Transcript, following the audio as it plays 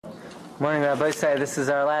Morning, Rabbi Say. This is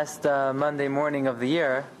our last Monday morning of the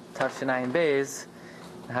year, Tafshin Beis.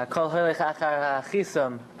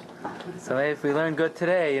 So maybe if we learn good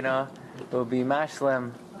today, we'll be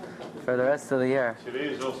mashlim for the rest of the year. Today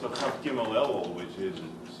is also Chaf Gimel Elul, which is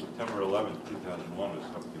September 11th, 2001 is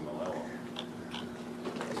Chaf Gimel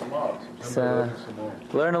Elul. So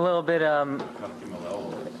learn a little bit Chaf Gimel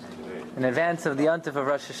Elul today. in advance of the Yontif of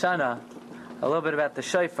Rosh Hashanah, a little bit about the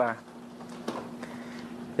shofar.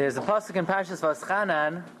 There's a pasuk in Parshas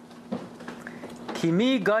Vaschanan,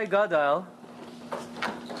 Kimi Goy Gadol,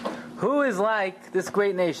 who is like this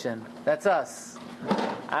great nation? That's us.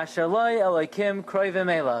 Asher Loi Elokim Kroivim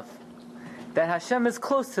Elav. That Hashem is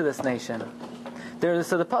close to this nation.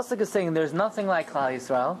 So the pasuk is saying there's nothing like Klal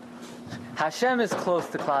Yisrael. Hashem is close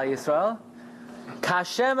to Klal Yisrael.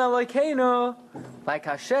 Kashem Elokeinu, like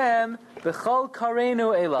Hashem, B'chol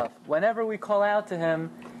Kareinu Elav. Whenever we call out to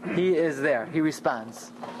Him, He is there. He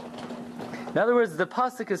responds. In other words, the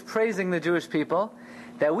pasuk is praising the Jewish people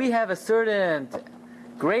that we have a certain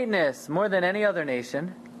greatness more than any other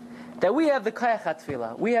nation, that we have the koyach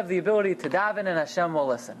hatfilah. We have the ability to daven and Hashem will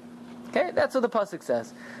listen. Okay, that's what the pasuk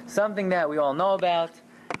says. Something that we all know about.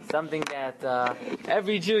 Something that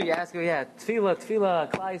every Jew, you ask him, tefillah,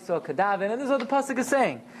 Klal Yisrael, kadaven, and this is what the pasuk is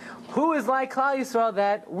saying. Who is like Klal Yisrael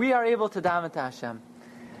that we are able to daven to Hashem?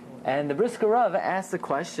 And the Brisker Rav asked a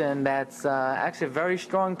question that's actually a very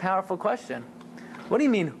strong, powerful question. What do you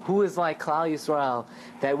mean, who is like Klal Yisrael,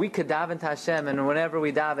 that we could daven to Hashem, and whenever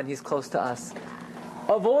we daven, He's close to us?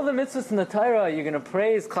 Of all the mitzvahs in the Torah, you're going to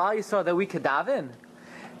praise Klal Yisrael that we could daven?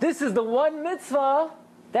 This is the one mitzvah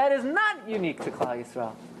that is not unique to Klal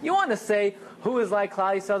Yisrael. You want to say, who is like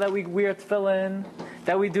Klal Yisrael, that we wear tefillin,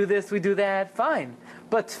 that we do this, we do that, fine.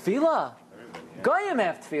 But tefillah, Goyim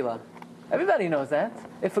have tefillah. Everybody knows that.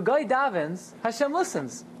 If a guy davens, Hashem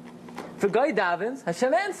listens. If a guy davens,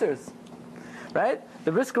 Hashem answers. Right?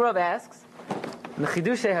 The Brisker Rav asks, in the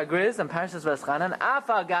Chidushei Hagriz and Parshas Vaschanan,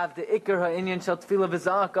 Afa gav de ikar ha'inyan shel tefillah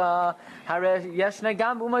v'zaka harei yeshna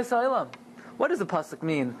gam b'umay sa'ilam. What does the pasuk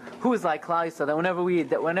mean? Who is like Klal Yisrael,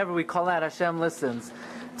 that whenever we call out, Hashem listens?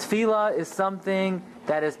 Tefillah is something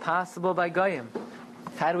that is possible by Goyim.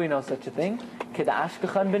 How do we know such a thing?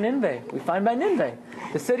 Kedashkachan b'Ninveh. We find by Ninveh.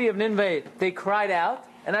 The city of Ninveh, they cried out,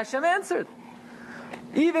 and Hashem answered.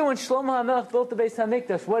 Even when Shlomo HaMelech built the Beis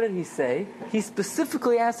HaMikdash, what did he say? He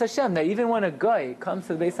specifically asked Hashem that even when a guy comes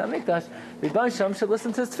to the Beis HaMikdash, Rebbeinu Shalom should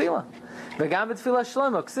listen to his tefillah. V'gam b'tefillah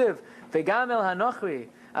Shlomo, ksiv, v'gam el hanochri,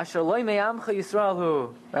 asher lo me'amcha Yisrael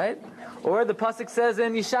hu. Right? Or the pasuk says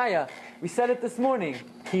in Yeshaya, we said it this morning,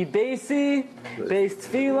 Ki beisi, beis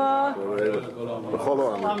tefillah,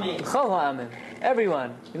 l'chol ha'amim.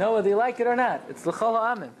 Everyone, whether you like it or not, it's l'chol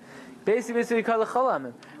ha'amim. Beisi we call l'chol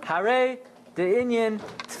ha'amim. Harei the inyan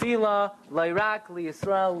tefillah l'Irak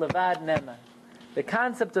liYisrael levad nema. The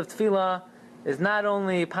concept of tefillah is not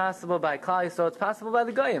only possible by Klal Yisrael, it's possible by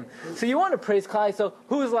the Goyim. So you want to praise Klal Yisrael.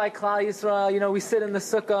 Who's like Klal Yisrael? We sit in the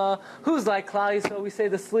sukkah. Who's like Klal Yisrael? We say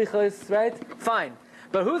the slichos, right? Fine.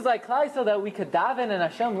 But who's like Klal Yisrael that we could daven and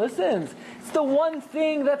Hashem listens? It's the one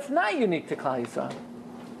thing that's not unique to Klal Yisrael.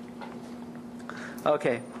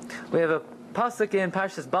 Okay, we have a pasuk in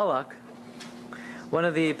Parshas Balak. One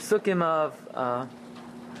of the psukim of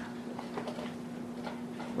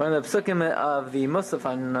the Musaf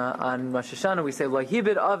on Rosh Hashanah, we say, "Lo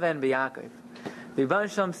hibid aven b'Yaakov." The Rebbeinu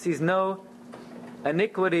Shalom sees no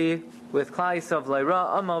iniquity with Klal Yisrael.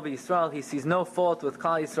 L'ira amal b'Yisrael. He sees no fault with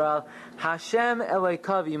Klal Yisrael. Hashem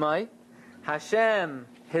Elokav imay. Hashem,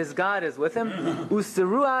 his God, is with him.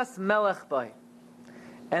 Useruas melech bay.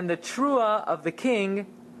 And the trua of the king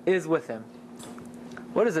is with him.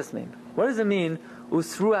 What does this mean? What does it mean?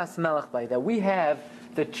 Usruas melech bay, that we have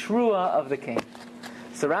the trua of the king.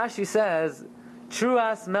 So Rashi says,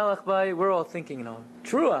 truas melech bay, we're all thinking,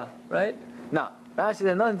 trua, right? No, Rashi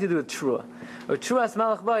has nothing to do with trua. Or truas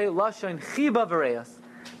melech bay, lashon chiba v'reyas.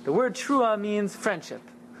 The word trua means friendship.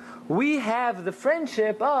 We have the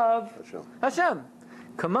friendship of Hashem.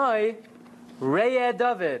 Kamai, Reyeh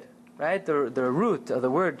David, right? The root of the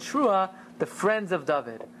word trua, the friends of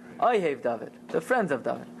David. Oyev David, the friends of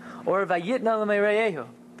David. Or vayitna l'mei reyehu.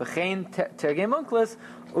 V'chein tergem unklas,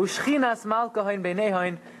 u'shchinas malka hain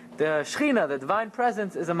b'nei. The Shechina, the divine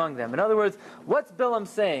presence, is among them. In other words, what's Bilam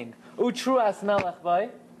saying? Utruas melech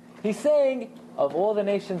bay. He's saying, of all the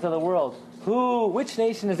nations of the world, which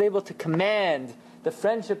nation is able to command the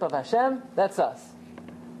friendship of Hashem? That's us.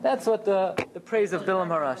 That's what the praise of Bilam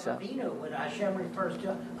Harasha. When Hashem refers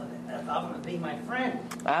to Avram being my friend.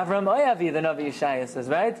 Avram Oyavi, the Navi Yeshaya says,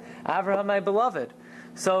 right? Avraham, my beloved.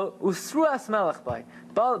 So, Usruas melech bay.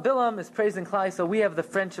 Bilam is praising Klal, so we have the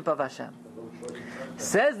friendship of Hashem.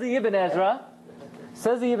 Says the Ibn Ezra,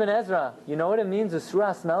 you know what it means?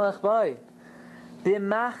 Usras Melech Bai.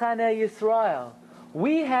 B'machane Yisrael.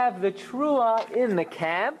 We have the Trua in the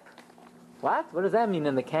camp. What? What does that mean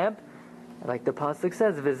in the camp? Like the pasuk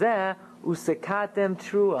says, V'zeh usekatem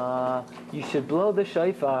Trua. You should blow the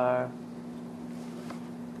shofar.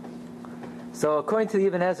 So according to the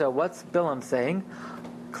Ibn Ezra, what's Bilam saying?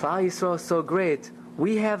 Klal Yisrael is so great.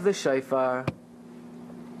 We have the shofar.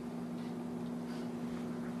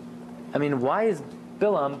 I mean, why is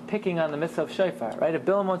Bilam picking on the mitzvah of shofar, right? If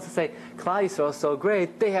Bilam wants to say, Klal Yisrael is so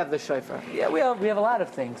great, they have the shofar. Yeah, we have a lot of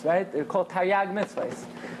things, right? They're called taryag mitzvahs.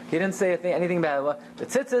 He didn't say anything about the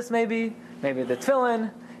tzitzis, maybe the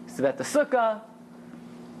tefillin, he's about the sukkah.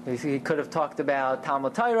 He could have talked about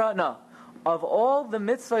Talmud Torah. No. Of all the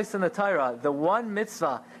mitzvahs in the Torah, the one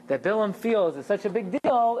mitzvah that Bilam feels is such a big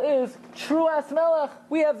deal is Truas Melech.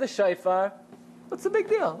 We have the shofar. What's the big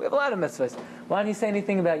deal? We have a lot of mitzvahs. Why didn't he say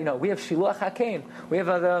anything about, we have Shiluach HaKein, we have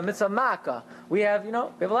the mitzvah Makkah, we have a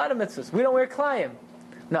lot of mitzvahs. We don't wear Klayim.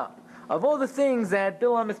 No. Of all the things that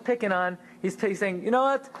Bilam is picking on, he's saying, you know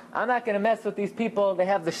what? I'm not going to mess with these people. They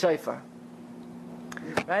have the shofar.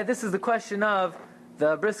 Right? This is the question of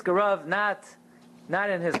the Brisker Rav, not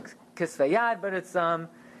in his Kisvei Yad, but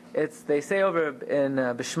it's they say over in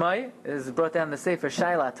Bishmai, is brought down the Sefer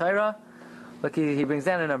Shaila Torah. Look, he brings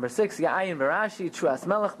down in number 6, Ya'ayin Barashi, Truas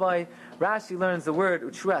Melech Bai. Rashi learns the word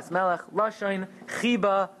Truas Melech, Lashon,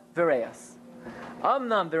 Chiba, Vereas.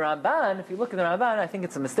 Amnam, the Ramban, if you look at the Ramban, I think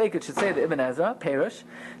it's a mistake, it should say the Ibn Ezra, Perush,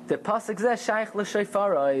 the Pasuk Zeh Shaykh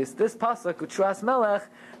L'Shofar, this Pasuk, Truas Melech,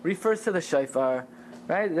 refers to the shofar.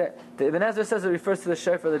 Right? The Ibn Ezra says it refers to the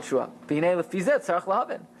shofar, the Trua. B'nei L'fizet, Tzarech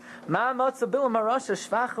L'havin. Ma Matzah Bilam Harasha,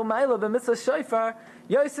 Shvach U'Mayla, B'mitzvah shofar,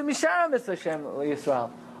 Yosem Mishara Mitzvah Shem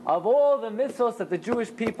L'Yisrael. Of all the mitzvahs that the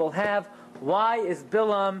Jewish people have, why is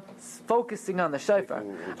Bilam focusing on the shofar?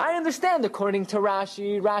 I understand, according to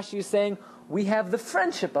Rashi is saying, we have the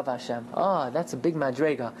friendship of Hashem. That's a big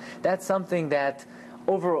madrega. That's something that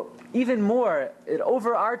it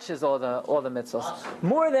overarches all the mitzvahs.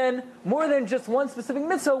 More than just one specific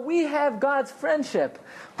mitzvah, we have God's friendship.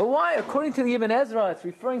 But why? According to the Ibn Ezra, it's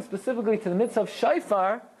referring specifically to the mitzvah of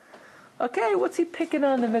shofar. Okay, what's he picking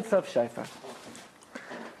on the mitzvah of shofar?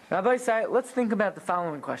 Rabbi Isai, let's think about the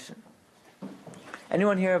following question.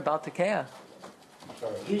 Anyone here about Tekeah?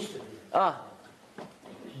 Used to be.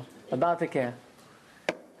 About Tekeah.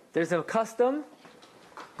 There's a custom,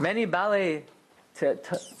 many balei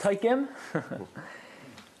taikim.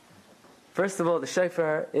 First of all, the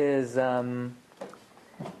shofar is,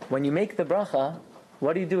 when you make the bracha,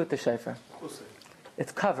 what do you do with the shofar?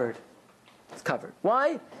 It's covered.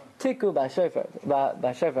 Why? Tiku b'shofar,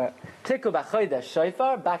 tiku b'chodesh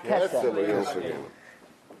shofar b'kesef.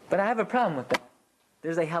 But I have a problem with that.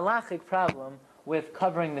 There's a halachic problem with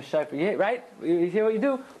covering the shofar. Right? You hear what you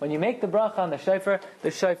do? When you make the bracha on the shofar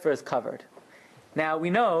is covered. Now,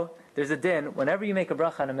 we know there's a din. Whenever you make a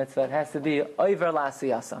bracha on a mitzvah, it has to be oiver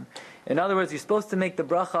la'asiyasam. In other words, you're supposed to make the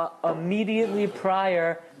bracha immediately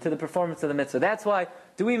prior to the performance of the mitzvah. That's why,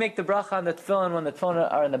 do we make the bracha on the tefillin when the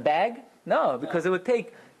tefillin are in the bag? No, because it would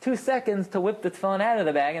take 2 seconds to whip the tefillin out of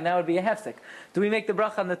the bag, and that would be a hefsek. Do we make the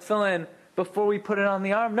bracha on the tefillin before we put it on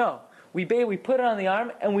the arm? No. We put it on the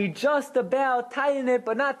arm, and we just about tighten it,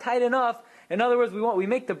 but not tight enough. In other words, we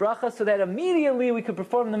make the bracha so that immediately we could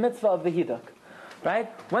perform the mitzvah of the hiduk. Right?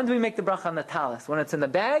 When do we make the bracha on the talis? When it's in the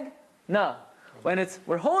bag? No. When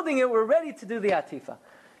we're holding it, we're ready to do the atifa.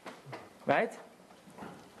 Right?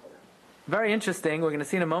 Very interesting. We're going to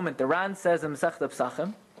see in a moment. The Ran says in Masechta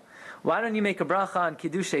Pesachim, why don't you make a bracha on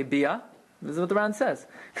Kiddushay Bia? This is what the Ran says.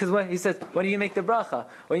 Because he says, when do you make the bracha?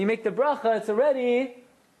 When you make the bracha, it's already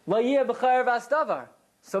La'yeh b'chayr v'asdavar.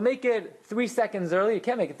 So make it 3 seconds earlier. You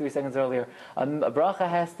can't make it 3 seconds earlier. A bracha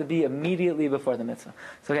has to be immediately before the mitzvah.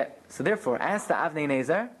 So therefore, ask the Avnei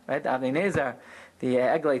Nezer, right? The Avnei Nezer, the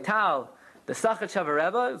Eglei Tal, the Sachat Shavar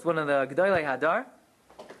Rebbe, is one of the Gedolei Hadar.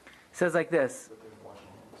 He says like this.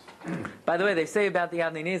 By the way, they say about the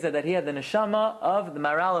Avnei Nezer that he had the neshama of the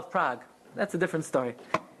Maharal of Prague. That's a different story.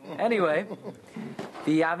 Anyway,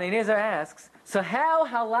 the Avnei Nezer asks, so how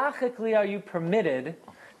halachically are you permitted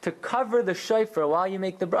to cover the shofar while you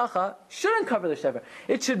make the bracha? Shouldn't cover the shofar.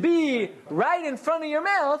 It should be right in front of your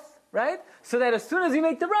mouth, right? So that as soon as you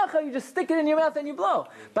make the bracha, you just stick it in your mouth and you blow.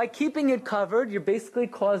 By keeping it covered, you're basically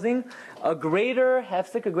causing a greater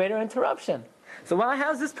hefsek, a greater interruption. So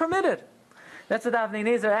how is this permitted? That's what Avnei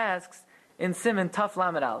Nezer asks in Siman Taf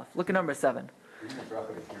Lamed Aleph. Look at number 7.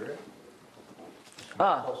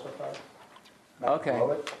 Okay.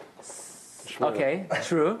 Okay,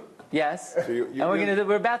 true. Yes. So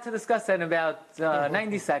We're about to discuss that in about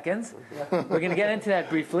 90 seconds. We're going to get into that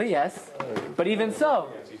briefly, yes. But even so,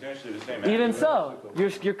 It's essentially the same. even act. so,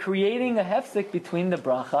 you're creating a hefsek between the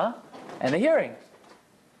bracha and the hearing.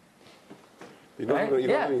 You're not Right? even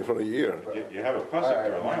Yeah. doing it for a year. You have a pasuk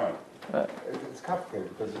to rely on. It's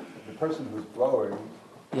complicated because the person who's blowing,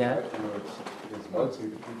 Yeah. right, it's mostly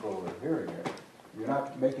the people who are hearing it. You're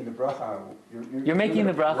not making the bracha. You're making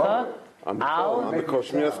the gonna blow bracha it. On the Al- kol, on the kol,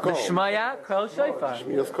 Shmiras kol. Shmaya Kol Shofar.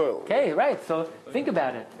 Shmiras kol. Okay, right. So think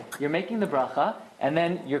about it. You're making the bracha, and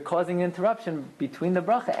then you're causing an interruption between the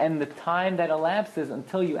bracha and the time that elapses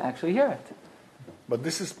until you actually hear it. But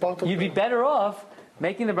this is part of You'd be better off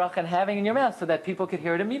making the bracha and having it in your mouth so that people could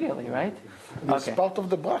hear it immediately, right? it's Okay. part of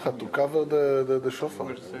the bracha to cover the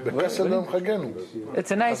shofar. The Kesed Chagenu.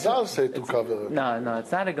 It's a nice. Hazal say to cover it. No,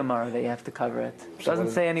 it's not a Gemara that you have to cover it. It doesn't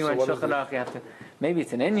what- say anywhere so in what is Shulchan Aruch you have to. Maybe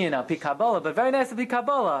it's an Indian, Al Pi Kabbalah, but very nice to Pi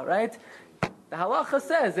Kabbalah, right? The halacha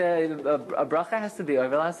says a bracha has to be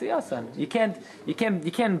over l'asiyasan. You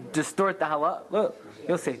can't distort the halacha. Look,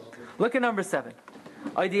 you'll see. Look at number 7.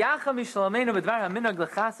 Regarding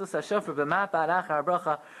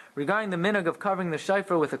the minhag of covering the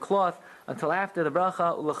shofar with a cloth until after the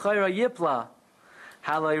bracha, u'lechaira yipla.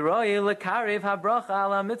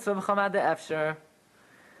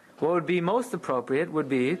 What would be most appropriate would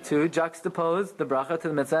be to juxtapose the bracha to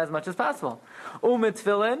the mitzvah as much as possible. That's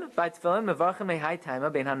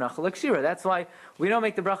why we don't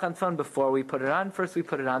make the bracha on tefillin before we put it on. First we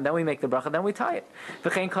put it on, then we make the bracha, then we tie it.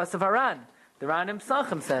 V'chein kasav haran. The Ranim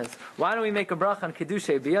Psachim says, why don't we make a bracha on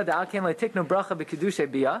Kiddushay Biyah? The Alken Leitiknu bracha b'Kiddushay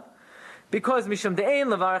Biyah. Because Mishum De'ein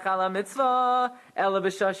levarach ala mitzvah ela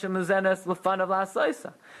b'shashim uzenes l'fanav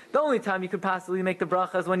la'asoisa. The only time you could possibly make the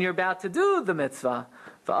bracha is when you're about to do the mitzvah.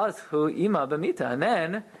 For us, hu ima b'mita. And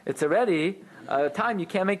then, it's already a time you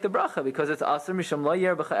can't make the bracha because it's asr mishum lo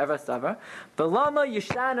yer b'cha ever savar. But lama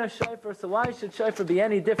yishana shofar. So why should shofar be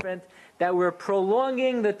any different? That we're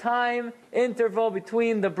prolonging the time interval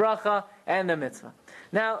between the bracha and the mitzvah.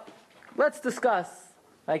 Now, let's discuss,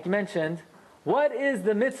 like you mentioned, what is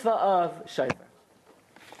the mitzvah of shofar?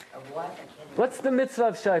 Of what? What's the mitzvah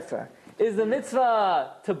of shofar? Is the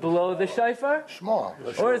mitzvah to blow the shofar? Shema.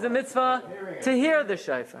 Or is the mitzvah to hear the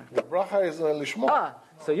shofar? The bracha is lishma.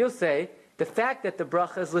 So you'll say, the fact that the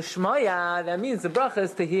bracha is l'shmaya, that means the bracha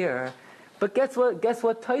is to hear. But guess what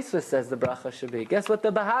Tosfos says the bracha should be? Guess what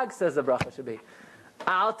the Bahag says the bracha should be?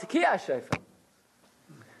 Al tikiyah shofar.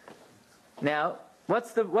 Now,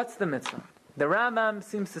 what's the mitzvah? The Rambam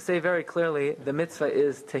seems to say very clearly the mitzvah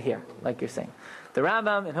is to hear, like you're saying. The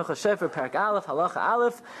Rambam in Hilchos Shofar, Parak Aleph, Halacha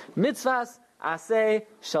Aleph, mitzvahs aseh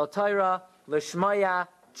shel Torah l'shmaya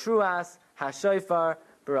truas hashofar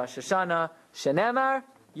b'Rosh Hashanah shenemar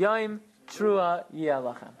yoim trua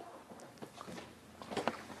yelachem.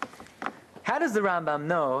 How does the Rambam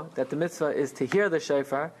know that the mitzvah is to hear the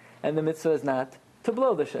shofar and the mitzvah is not to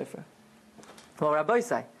blow the shofar? Well, Rabbi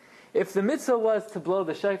say, if the mitzvah was to blow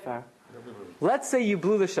the shofar, let's say you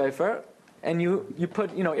blew the shofar and you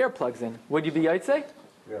put earplugs in. Would you be yotzei?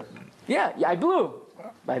 Yes. Yeah, I blew.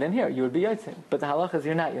 I didn't hear. You would be yotzei. But the halacha is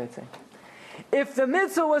you're not yotzei. If the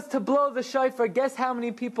mitzvah was to blow the shofar, guess how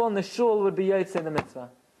many people in the shul would be yotzei in the mitzvah?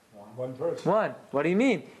 One person. One. What do you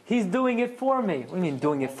mean? He's doing it for me. What do you mean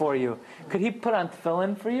doing it for you? Could he put on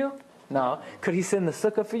tefillin for you? No. Could he sit in the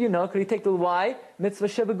sukkah for you? No. Could he take the why? Mitzvah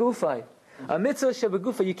shebegufay. A mitzvah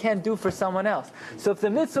shebegufa you can't do for someone else. So if the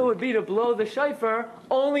mitzvah would be to blow the shofar,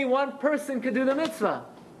 only one person could do the mitzvah.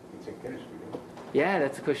 It's a Kiddush we do. Yeah,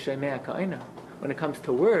 that's a kushaymeya ka'ina. When it comes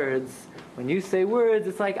to words, when you say words,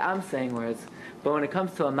 it's like I'm saying words. But when it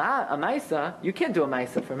comes to a maisa, you can't do a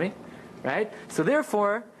maisa for me, right? So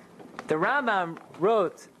therefore, the Rambam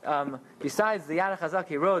wrote, besides the Yad HaChazak,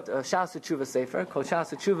 he wrote a Shas Tshuva Sefer called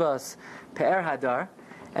Shas Tshuvas Pe'er Hadar.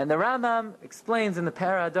 And the Rambam explains in the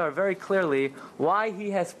Pe'er Hadar very clearly why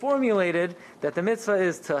he has formulated that the mitzvah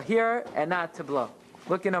is to hear and not to blow.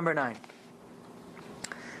 Look at number 9.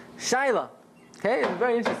 Shaila. Okay, it's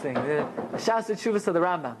very interesting. The Shas Tshuvas of the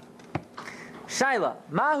Rambam. Shaila.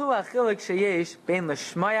 Mahu achilik sheyesh bein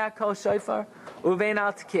l'shmaya kol shofar uvein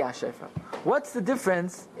al tikiyah shofar. What's the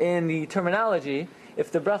difference in the terminology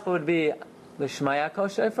if the bracha would be l'shmaya kol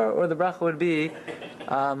shofar or the bracha would be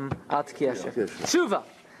al tikiyah shofar? Tshuva.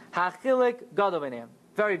 Hachilik gadol b'neihem.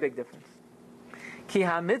 Very big difference. Ki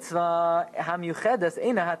ha-mitzvah ha-myuchedes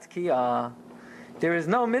eina ha-tikiyah. There is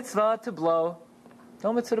no mitzvah to blow.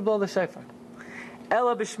 No mitzvah to blow the shofar.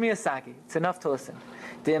 Ela b'shmiya sagi. It's enough to listen.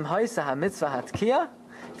 De'im ha'isa ha-mitzvah ha-tikiyah.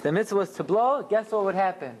 If the mitzvah was to blow, guess what would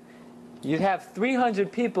happen? you'd have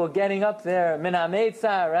 300 people getting up there, min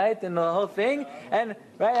ha'meitzah, right, and the whole thing, and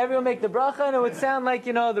right, everyone make the bracha, and it would sound like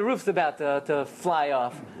the roof's about to fly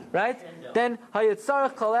off, right? Then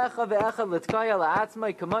hayitzarach kol echad ve'echad litkaya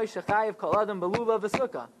la'atzmai kamay shechayev kol adam belula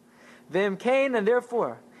v'sukkah. V'im kain, and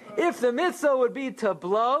therefore, if the mitzvah would be to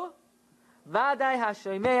blow, vaday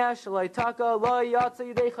hashomeya shalaitaka lo yatsa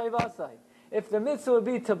yidei chayvasai. If the mitzvah would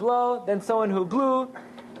be to blow, then someone who blew,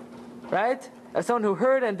 right? Someone who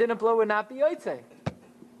heard and didn't blow would not be yotzei.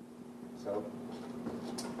 So,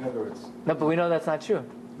 in other words, No, but we know that's not true.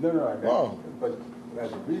 I mean, but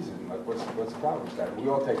as a reason, like what's the problem with that? We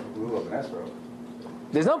all take the blue of an esrog.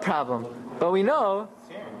 There's no problem, but we know.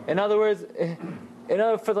 In other words,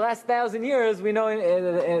 for the last 1,000 years, we know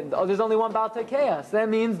there's only one Baal Tekeah. So that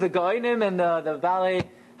means the Goinim and the Balei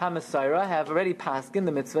HaMasaira have already paskin.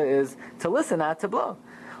 The mitzvah is to listen, not to blow.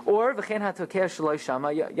 Or v'chein ha'tokeh shaloi shama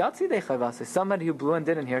yatzi dei chayvasei. Somebody who blew and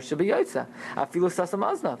didn't hear should be yotza. Afilu sasam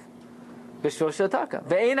aznav b'shvil shataka.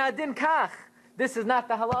 Ve'ein adin kach. This is not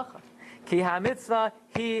the halacha. Ki ha'mitzvah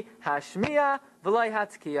hi hashmiya v'loi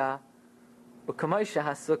hatzkiya. U'kamay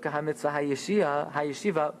shehasukkah ha'mitzvah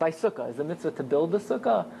ha'yeshiva by sukkah. Is the mitzvah to build the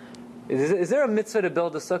sukkah? Is there a mitzvah to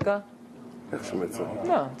build a sukkah? Hechsher mitzvah.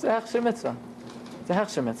 No, it's a hechsher mitzvah. It's a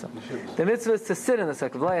hechsher mitzvah. The mitzvah is to sit in the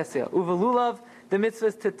sukkah. V'loi yasiyah. Uvelulav. The mitzvah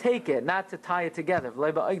is to take it, not to tie it together.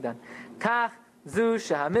 Kach zu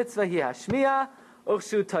shehamitzvah hi hashmiya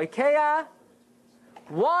u'chshu toikeya.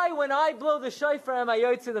 Why, when I blow the shofar, am I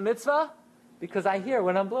yotze the mitzvah? Because I hear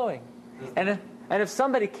when I'm blowing. And if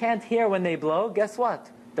somebody can't hear when they blow, guess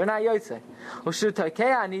what? They're not yotze. U'chshu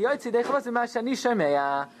toikeya ani yotze dechvaz ma shani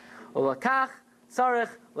shomeya. U'lakach tzarich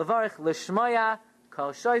levarich lishmoya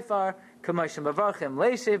kol shofar k'may shemavarchim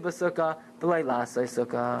leishev b'sukkah v'lei la'asei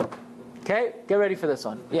sukkah. Okay, get ready for this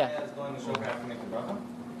one. Yeah.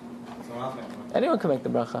 Anyone can make the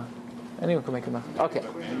bracha. Anyone can make the bracha. Okay,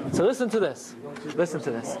 so listen to this. Listen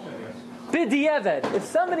to this. B'di'evet, if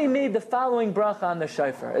somebody made the following bracha on the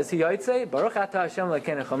shofar, is he yotze? Baruch atah Hashem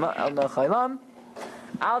l'keinu chaylam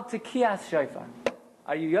al tekiyas shofar.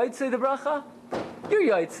 Are you yotze the bracha? You're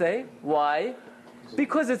yotze. Why?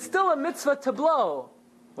 Because it's still a mitzvah to blow.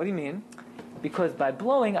 What do you mean? Because by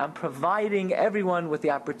blowing, I'm providing everyone with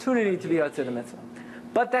the opportunity to be yotzei the mitzvah.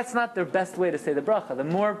 But that's not the best way to say the bracha. The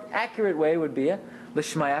more accurate way would be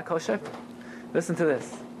l'shmaya kol shofar. Listen to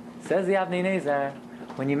this. Says the Avnei Nezer,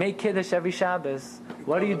 when you make kiddush every Shabbos,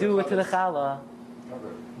 what do you do with the challah?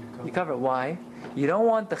 You cover it. Why? You don't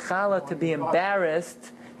want the challah to be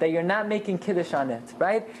embarrassed that you're not making kiddush on it,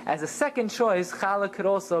 right? As a second choice, challah could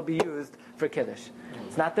also be used for kiddush.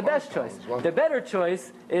 It's not the best choice. The better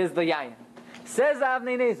choice is the yayin. Says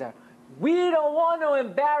Avnei Nezer, we don't want to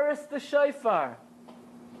embarrass the shofar.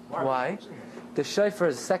 Why? The shofar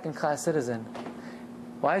is a second-class citizen.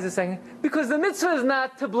 Why is it second? Because the mitzvah is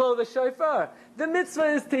not to blow the shofar. The mitzvah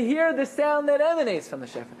is to hear the sound that emanates from the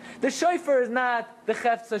shofar. The shofar is not the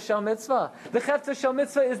chefza shel mitzvah. The chefza shel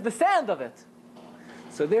mitzvah is the sound of it.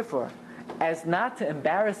 So therefore, as not to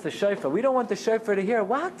embarrass the shofar, we don't want the shofar to hear,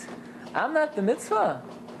 what? I'm not the mitzvah.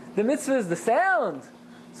 The mitzvah is the sound.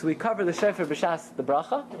 So we cover the shofar b'shas the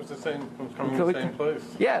bracha. It was the same, from the same place.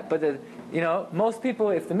 Yeah, but most people,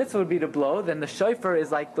 if the mitzvah would be to blow, then the shofar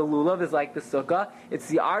is like the lulav, is like the sukkah. It's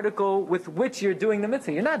the article with which you're doing the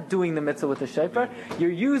mitzvah. You're not doing the mitzvah with the shofar. You're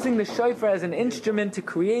using the shofar as an instrument to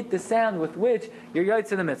create the sound with which you're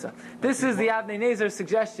yotzei the mitzvah. This is the Avnei Nezer's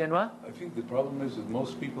suggestion. What? I think the problem is that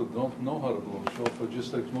most people don't know how to blow shofar,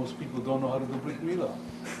 just like most people don't know how to do brit milah.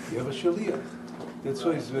 You have a shaliach. That's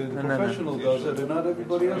why the professional does it, and not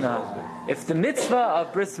everybody else does it. If the mitzvah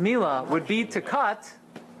of bris milah would be to cut,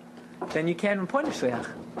 then you can't appoint a shliach.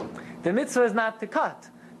 The mitzvah is not to cut.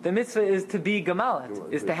 The mitzvah is to be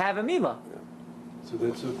gemalet, is to have a milah.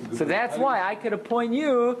 So that's why I could appoint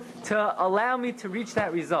you to allow me to reach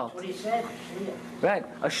that result. What he said, Right.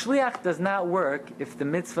 A shliach does not work if the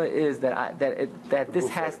mitzvah is that this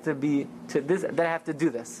has to be that I have to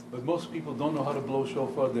do this. But most people don't know how to blow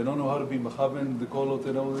shofar. They don't know how to be mechaven the kolot.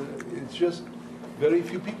 It's just very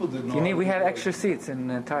few people that know. We have extra seats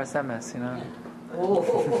in Taras Emes,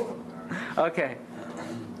 Okay.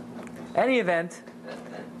 Any event,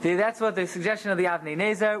 that's what the suggestion of the Avnei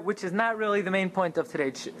Nezer, which is not really the main point of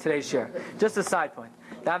today's share. Just a side point.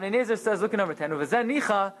 The Avnei Nezer says, look at number 10,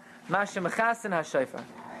 nicha mashem mechasen ha-shofar.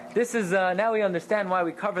 This is, now we understand why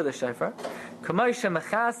we cover the shofar. K'moshe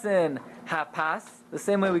mechasen ha-pas, the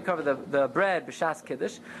same way we cover the bread, b'shas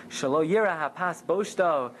kiddush, shelo yira ha-pas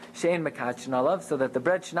boshto, she'en mekadsh alav, so that the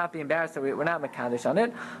bread should not be embarrassed that we're not mekadesh on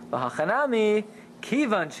it. V'hachanami,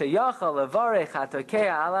 kivan sheyachal levarech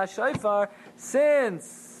hatokea ala shofar,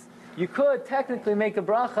 since you could technically make a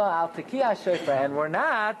bracha al tekiyah shofar, and we're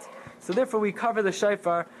not. So therefore, we cover the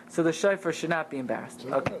shofar, so the shofar should not be embarrassed.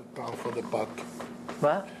 Okay. Time for the pot.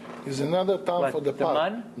 What? Is another time What, for the the pot.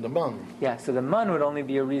 mun? The mun. Yeah. So the mun would only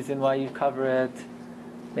be a reason why you cover it,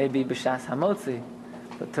 maybe b'shas hamotzi.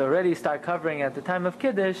 But to already start covering at the time of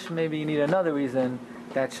kiddush, maybe you need another reason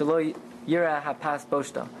that shelo yira hapas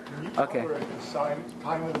boshta. Okay. At the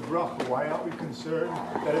time of the bracha, why aren't we concerned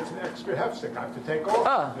that it's an extra hefsek? I have to take off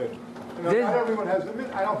Ah. of it. Not everyone has a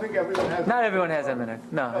minute. I don't think everyone has. Not everyone has a minute.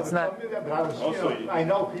 No, it's not. But I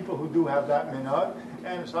know people who do have that minhag,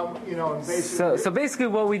 and some, and basically. So basically,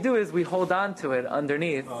 what we do is we hold on to it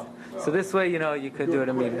underneath. So this way, you could do it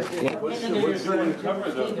immediately. Yeah.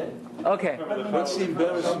 Okay. What's the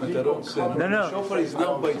embarrassment? I don't say. No. The shofar is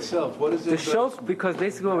not by itself. What is The the shofar, because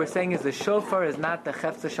basically what we're saying is the shofar is not the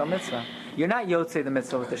chefza shal mitzvah. You're not yotzei the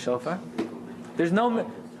mitzvah with the shofar. There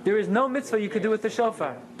is no mitzvah you could do with the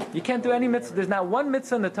shofar. You can't do any mitzvah. There's not one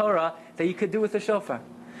mitzvah in the Torah that you could do with the shofar.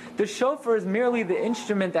 The shofar is merely the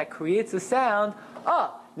instrument that creates a sound.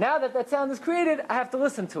 Now that sound is created, I have to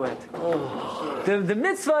listen to it. The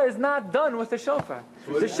mitzvah is not done with the shofar.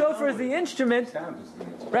 The shofar is the instrument.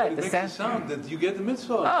 Right, It the makes a sound that you get the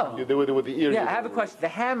mitzvah. Oh. You do it with the ear. Yeah, I have a question. The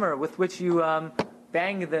hammer with which you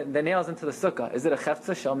bang the nails into the sukkah, is it a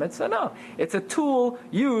chefza shel mitzvah? No. It's a tool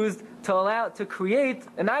used to create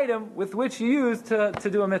an item with which you use to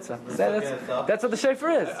do a mitzvah. That's what the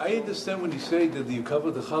shofar is. I understand when you say that you cover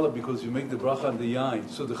the challah because you make the bracha on the yain.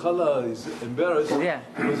 So the challah is embarrassed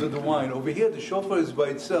because of the wine. Over here, the shofar is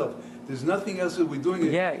by itself. There's nothing else that we're doing.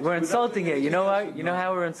 Yeah, we're insulting it. You know what? You know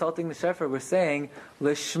how we're insulting the shofar? We're saying,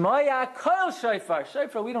 L'shmaya kol shofar.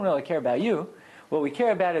 Shofar, we don't really care about you. What we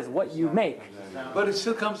care about is what you make. But it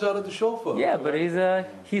still comes out of the shofar. Yeah, but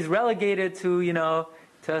he's relegated to,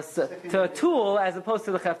 to a tool as opposed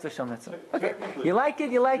to the chefza shel mitzvah. Okay, you like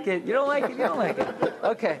it, you like it. You don't like it, you don't like it.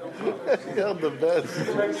 Okay. You're the best.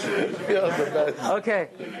 You're the best. Okay.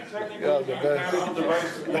 You're the best.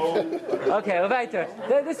 Okay, weiter.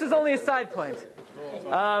 This is only a side point.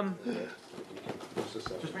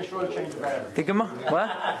 Just make sure to change the battery. The Gemara.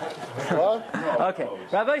 What? Okay.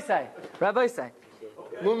 Rabbi say.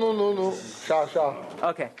 No. Sha.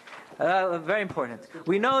 Okay. Very important.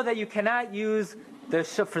 We know that you cannot use the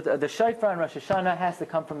shofar on Rosh Hashanah has to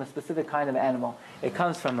come from a specific kind of animal. It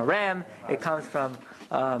comes from a ram. It comes from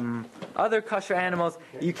other kosher animals.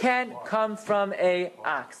 You can't come from a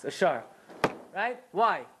ox, a shar. Right?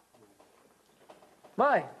 Why?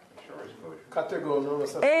 Ein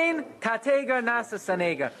kategar nasa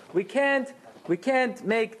sanegar. We can't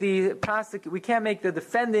make the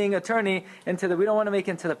defending attorney we don't want to make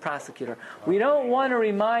into the prosecutor. We don't want to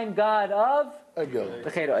remind God of the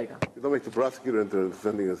Chedo Egel. You don't make the prosecutor into the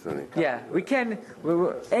defending attorney. Yeah, we can.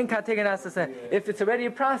 Ein kategar nasa sanegar. If it's already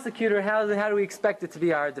a prosecutor, how do we expect it to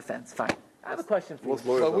be our defense? Fine. I have a question for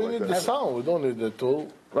you. But we need the sound. We don't need the tool.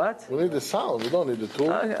 What? We need the sound. We don't need the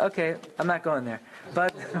tool. Okay, I'm not going there.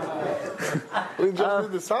 But we just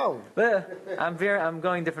need the sound. I'm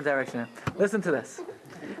going different direction. Listen to this.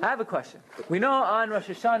 I have a question. We know on Rosh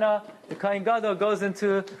Hashanah the Kohen Gadol goes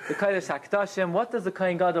into the Kodesh HaKadoshim. What does the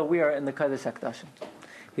Kohen Gadol wear in the Kodesh HaKadoshim?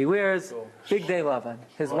 He wears Big Day Lavan,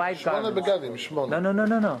 his white garment.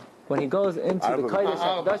 No. When he goes into the Kodesh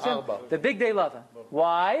HaKadoshim, the Big Day Lavan.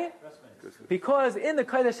 Why? Because in the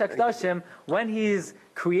Kodesh HaKadoshim, when he's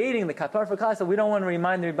creating the Kapar for Klasa, we don't want to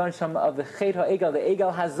remind the Rebbeinu Shalom of the Chet HaEgel, the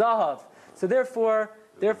Egel HaZahav. So therefore,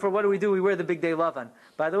 what do? We wear the Big Day Lavan.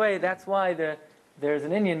 By the way, that's why there's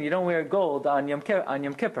an Indian, you don't wear gold on Yom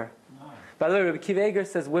Kippur. By the way, Rabbi Akiva Eiger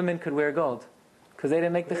says women could wear gold. Because they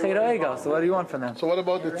didn't make the Chet HaEgel. So what do you want from them? So what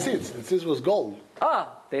about the tzitz? The tzitz was gold.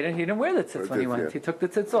 He didn't wear the tzitz when he went. He took the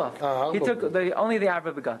tzitz off. He took only the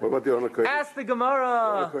Arba Begat. What about the Ona Kodesh? Ask the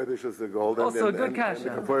Gemara. The Kodesh is the gold. Also a good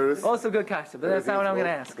kasha. Also good kasha, but that's not what I'm going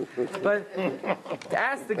to ask. But to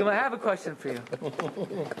ask the Gemara, I have a question for you.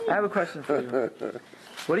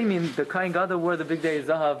 What do you mean the Kohen Gadol wore the Big Day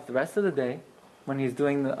Zahav the rest of the day when he's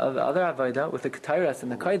doing the other Avodah with the Ketairas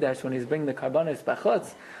and the Kodesh, when he's bringing the Karbanos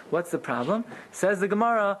Bachutz? What's the problem? Says the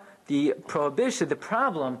Gemara, the prohibition, the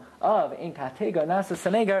problem of in kategar nasa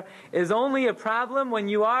sanegar is only a problem when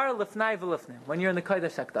you are lifnai v'lifnim, when you're in the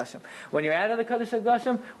Kodesh HaKadoshim. When you're out of the Kodesh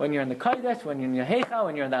HaKadoshim, when you're in the Kodesh, when you're in your Heicha,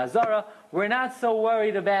 when you're in the Azara, we're not so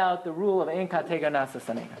worried about the rule of in kategar nasa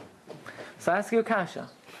sanegar. So I ask you a kasha.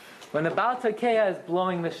 When the Baal Tekeya is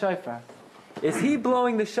blowing the shofar, is he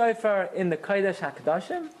blowing the shofar in the Kodesh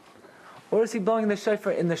HaKadoshim, or is he blowing the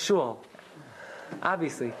shofar in the shul?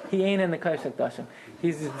 Obviously, he ain't in the Kodesh HaKadoshim.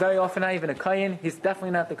 He's very often not even a Kohen. He's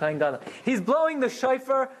definitely not the Kohen Gadol. He's blowing the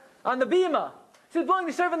shofar on the bima. She's blowing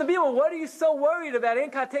the shofar in the bima. What are you so worried about?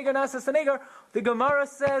 Ein kategar nasa sanegar. The Gemara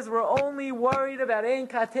says we're only worried about ein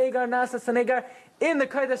kategar nasa sanegar in the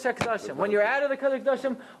Kodesh HaKadoshim. When you're out of the Kodesh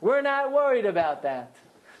HaKadoshim, we're not worried about that.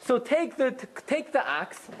 So take the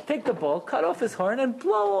ox, take the bull, cut off his horn, and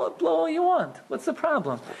blow all you want. What's the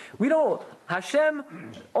problem? Hashem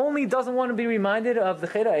only doesn't want to be reminded of the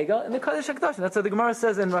Cheda Egel in the Kodesh HaKadoshim. That's what the Gemara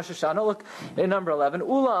says in Rosh Hashanah. Look in number 11.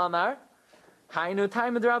 Ula Amar, Hainu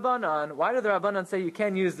Taim the Rabbanan. Why do the Rabbanan say you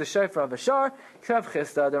can't use the shofar of a shor? Rav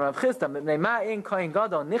Chisda, the Rav Chisda, Mipnei Ma'in Kohen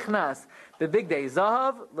Gadol Nichnas Bebigdei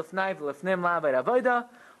Zahav Lefnai V'Lefnim La'Aved Avoda.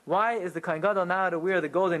 Why is the Kohen Gadol now to wear the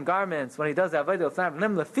golden garments when he does the Avodah Lefnai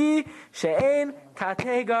V'Lefnim Lefi She'ein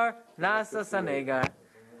Kategar Nasa Sanegar?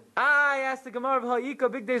 I asked the Gemara of Ha'ika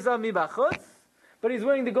Bigdei Zahav Mi Bachutz, but he's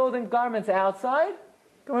wearing the golden garments outside.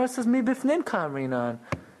 Gemara says Mi Bifnim Kamrinan.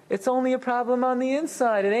 It's only a problem on the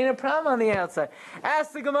inside. It ain't a problem on the outside.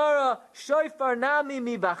 Ask the Gemara, Shofar Nami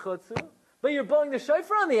Mi Bachutzu. But you're blowing the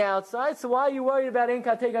shofar on the outside, so why are you worried about Ein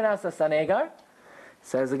Kategar Nasa Sanegar?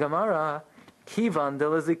 Says the Gemara, Kivan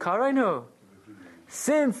Delazikarainu.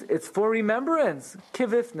 Since it's for remembrance,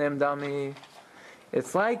 Kivif Nimdami.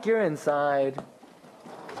 It's like you're inside.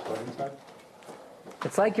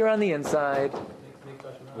 It's like you're on the inside.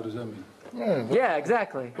 What does that mean? Yeah,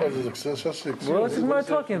 exactly. What's the Gemara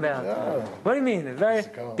talking about? What do you mean?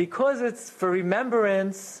 Because it's for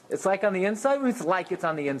remembrance, it's like on the inside. It's like it's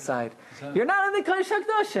on the inside. You're not in the Kodesh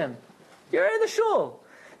HaKadoshim. You're in the shul.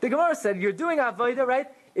 The Gemara said you're doing avodah, right?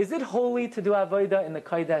 Is it holy to do avodah in the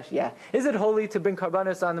Kodesh? Yeah. Is it holy to bring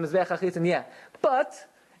karbanos on the mizbeach hachitzon? Yeah. But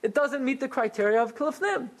it doesn't meet the criteria of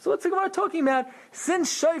kilafnim. So what's the Gemara talking about? Since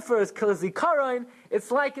shofar is kilazikaron,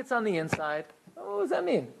 it's like it's on the inside. What does that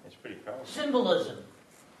mean? It's pretty powerful. Symbolism.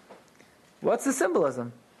 What's the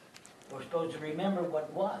symbolism? We're supposed to remember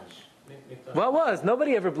what was. What was?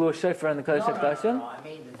 Nobody ever blew a shofar in the Kodesh HaKadoshim. No, I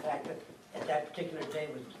mean the fact that at that particular day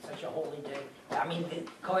was such a holy day. I mean, the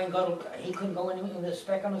Kohen Gadol, he couldn't go in with a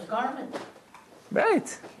speck on his garment.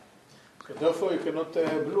 Right. Therefore, you cannot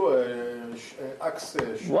blow axe.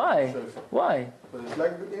 Why? Why? But it's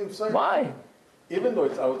like inside. Why? Even though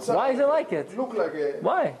it's outside. Why is it like it? Look like a.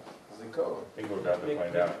 Why? I think we're about to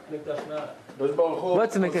find out.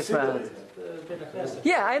 What's a Mikdash Ma'at?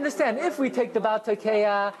 Yeah, I understand. If we take the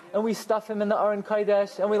Baltakeya and we stuff him in the Aron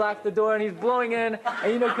Kodesh and we lock the door and he's blowing in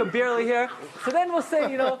and you can barely hear, so then we'll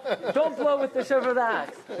say, don't blow with the shofar of the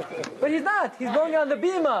axe. But he's not. He's blowing on the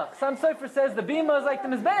bima. Some Sefer says the bima is like the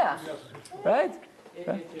mizbeach, right?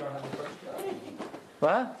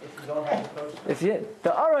 What?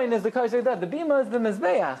 The Aron is the Kodesh, the bima is the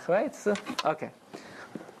mizbeach, right? So, okay.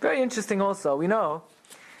 Very interesting also. We know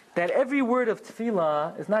that every word of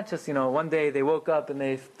tefillah is not just, one day they woke up and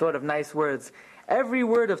they thought of nice words. Every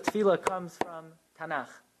word of tefillah comes from Tanakh.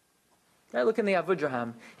 Right? Look in the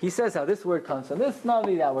Avudraham. He says how this word comes from this,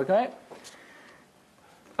 Navi, that word, right?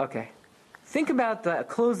 Okay. Think about the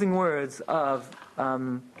closing words of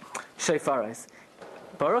Shofaris.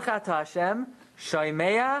 Baruch Ata Hashem,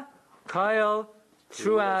 Shoimea, Kayel,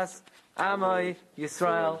 Truas, Amoy,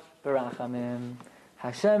 Yisrael, Barachamim.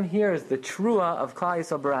 Hashem hears the trua of Klal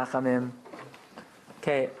Yisrael Barachamim.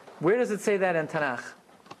 Okay, where does it say that in Tanakh?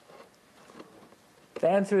 The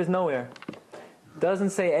answer is nowhere. It doesn't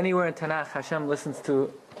say anywhere in Tanakh Hashem listens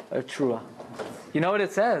to a trua. You know what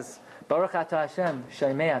it says? Baruch Ata Hashem,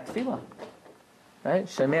 Shemei Tefillah. Right?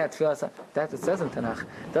 Shemei Tefillah. That it says in Tanakh.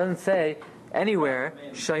 It doesn't say anywhere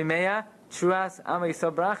Shemei Truas Am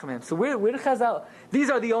Yisrael Barachamim. So where Chazal? These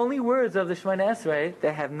are the only words of the Shemoneh Esrei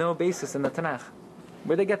that have no basis in the Tanakh.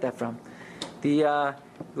 Where'd they get that from?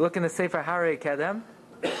 Look in the Sefer Harei Kedem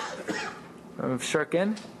of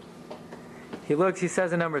Shurkin. He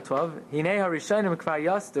says in number 12, Hinei HaRishonim Kvar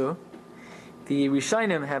Yastu, the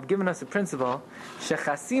Rishonim have given us a principle,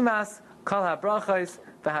 Shechasimas Kol HaBrachos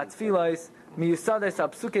V'Hatfilos Miyusades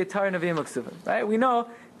Apsuke Tar Nevi'im Uksuvim. Right? We know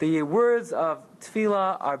the words of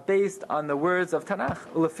Tefillah are based on the words of Tanakh.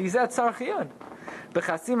 Ulefizet Sarchion.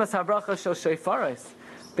 B'Chasimas HaBrachos Shel Shofaros.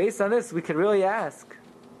 Based on this, we could really ask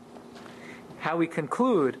how we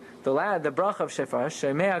conclude the bracha of shofar.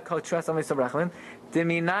 Shemei kol truas am yisrael barachamim.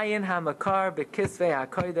 Deminayin hamakar bekisvei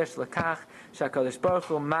hakodesh lekach shakadosh baruch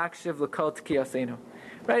hu makshiv lekol tkiyasenu.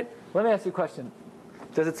 Right? Let me ask you a question.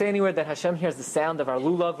 Does it say anywhere that Hashem hears the sound of our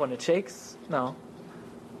lulav when it shakes? No.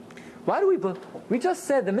 Why do we just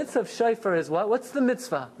said the mitzvah of shofar is what? What's the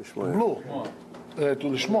mitzvah? Blow. To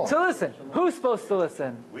lishma. To listen. Who's supposed to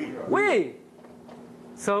listen? We.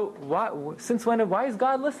 So why is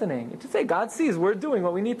God listening? You just say God sees we're doing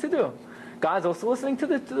what we need to do. God's also listening to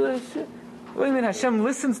the what do you mean Hashem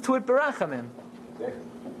listens to it barachamim?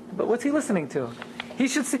 But what's he listening to? He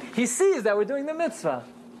should see. He sees that we're doing the mitzvah.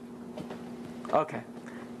 Okay.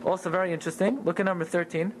 Also very interesting. Look at number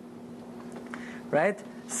 13. Right?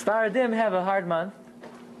 Sfaradim have a hard month.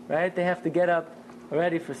 Right? They have to get up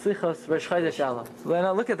already for Slichos Rosh Chodesh Elul. So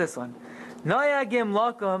now look at this one. Noyagim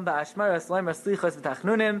lakum ba'ashmaras leimer Slichos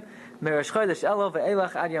v'tachnunim me'Rosh Chodesh Elul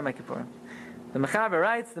ve'elach ad Yom Kippurim. The Mechaber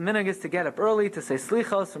writes, the minhag is to get up early to say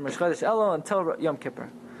Slichos from Rosh Chodesh Elul until Yom Kippur.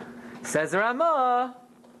 Says Ramah,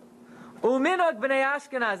 u'minhag b'nei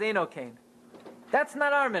Ashkenaz ein okain. That's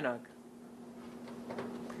not our minhag.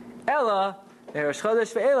 Ella, me'Rosh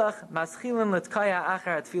Chodesh ve'elach maschilin l'tkaya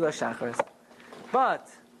achar tefillah shacharis. But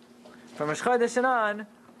from Rosh Chodesh and on,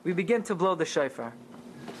 we begin to blow the shofar.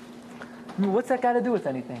 What's that got to do with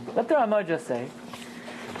anything? Let the Ramah just say.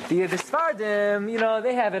 The Sfardim,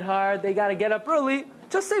 they have it hard. They got to get up early.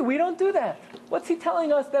 Just say we don't do that. What's he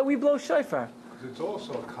telling us that we blow shofar? It's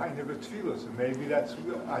also kind of a tefillah, so maybe that's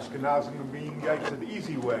Ashkenazim are being to the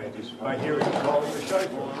easy way by hearing blowing the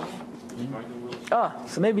shofar.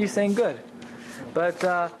 So maybe you're saying good. But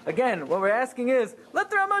again, what we're asking is, let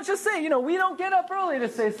the Ramah just say, we don't get up early to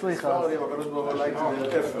say Slichos.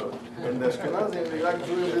 And the Ashkenazim, they like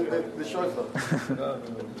doing the shofar.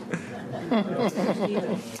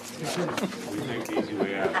 We take the easy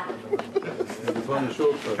way out.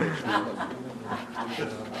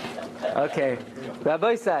 Okay,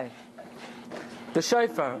 Rabbi Isai, the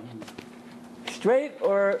shofar, straight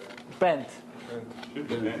or bent?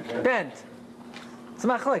 Bent. It's a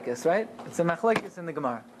machlekes, right? It's a machlekes in the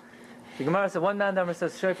Gemara. The Gemara says one man number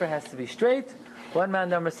says shofar has to be straight, one man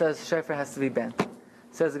number says shofar has to be bent.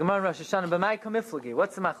 Says the Gemara in Rosh Hashanah, b'may kamiflagi.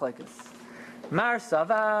 What's the machlekes? Mar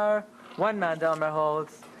savar, one man number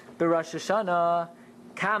holds, b'Rosh Hashanah,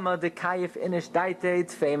 kama dekayif inish daite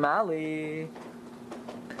tfei mali.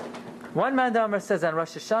 One man number says on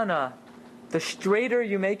Rosh Hashanah, the straighter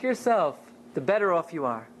you make yourself, the better off you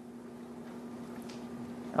are.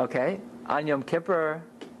 Okay? On Yom Kippur,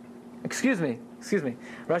 excuse me.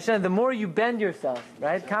 Rosh Hashanah, the more you bend yourself,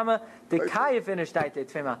 right? Kama dekayif inish daite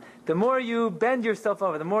tfei mali. The more you bend yourself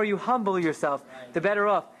over, the more you humble yourself, the better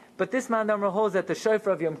off. But this man number holds that the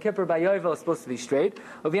shofar of Yom Kippur by Yovel is supposed to be straight.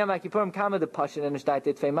 Of Yom Kippurim kama de pashin inish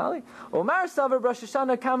daite tfei mali. Omar savar Rosh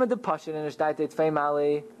Hashanah kama de pashin inish daite tfei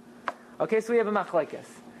mali. Okay, so we have a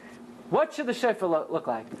machlekes. What should the shofar look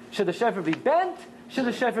like? Should the shofar be bent? Should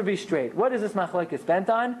the shofar be straight? What is this machlekes bent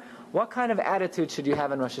on? What kind of attitude should you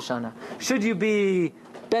have in Rosh Hashanah? Should you be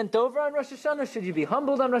bent over on Rosh Hashanah? Should you be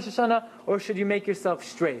humbled on Rosh Hashanah? Or should you make yourself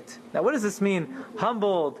straight? Now what does this mean,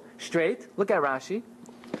 humbled, straight? Look at Rashi.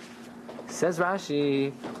 Says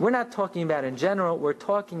Rashi, we're not talking about in general, we're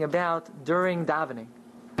talking about during davening.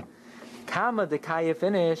 Kama dekayif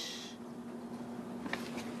finish.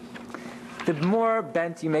 The more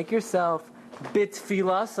bent you make yourself, bit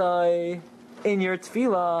tfilasai, in your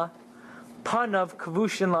tefillah, panav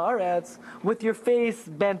kavushin la'aretz, with your face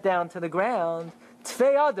bent down to the ground,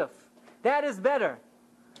 tfei adaf, that is better.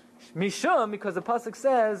 Mishum, because the pasuk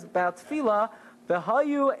says about tefillah,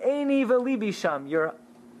 v'hayu eini v'libi sham, your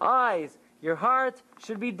eyes, your heart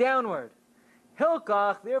should be downward.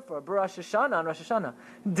 Hilkach, therefore, b'Rosh Hashanah, on Rosh Hashanah,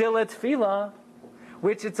 dilat tefillah,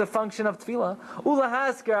 which it's a function of tefillah.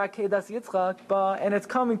 Ulahasker akedas yitzchak, and it's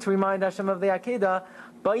coming to remind Hashem of the akedah.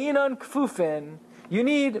 Ba'inan kfufin, you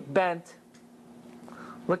need bent.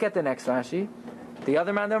 Look at the next Rashi. The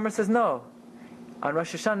other man number says no. On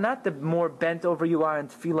Rosh Hashanah, not the more bent over you are in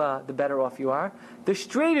tefillah, the better off you are. The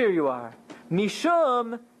straighter you are.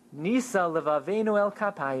 Mishum nisa levavenu el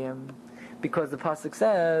kapayim. Because the pasuk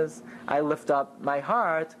says, I lift up my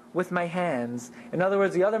heart with my hands. In other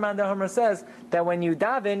words, the other man Homer says that when you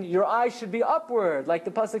daven, your eyes should be upward, like the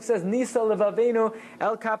pasuk says, Nisa levavenu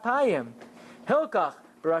el kapayim. Hilkach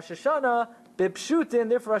b'Rosh Hashanah b'pshutin.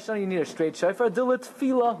 Therefore, Rosh Hashanah you need a straight shofar. Dilat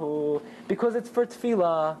tefillahu, because it's for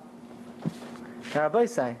tefillah. Now, Rabbi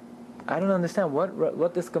say, I don't understand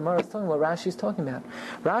what this Gemara is talking about, what Rashi is talking about.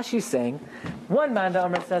 Rashi is saying, one man the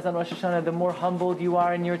Amr says on Rosh Hashanah, the more humbled you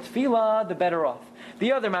are in your tefillah, the better off.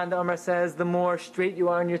 The other man the Amr says, the more straight you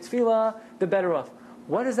are in your tefillah, the better off.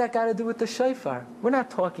 What does that got to do with the shofar? We're not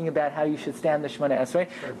talking about how you should stand the Shemona Esrei.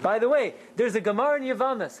 By the way, there's a Gemara in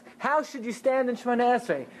Yavamas. How should you stand in Shemona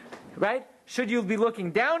Esrei? Right? Should you be looking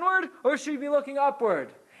downward or should you be looking upward?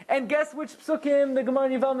 And guess which psukim the Gemara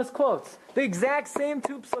Yavamas quotes? The exact same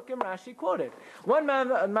two psukim Rashi quoted. One man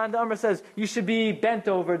the Amr says you should be bent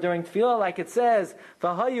over during tefillah, like it says,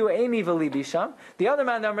 "V'hayu eini v'libi sham." The other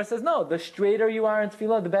man the Amr says, no, the straighter you are in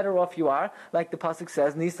tefillah, the better off you are, like the pasuk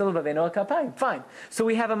says, "Nisa levavenu kapayim." Fine. So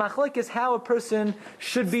we have a machlokes how a person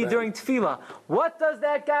should be during tefillah. What does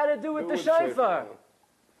that got to do with the shofar?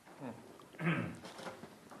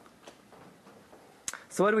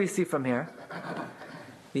 So what do we see from here?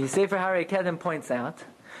 The Sefer Harei Kedem points out,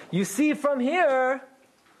 you see from here,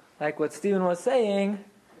 like what Stephen was saying,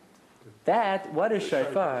 that, what is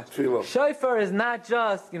shofar? Shofar is not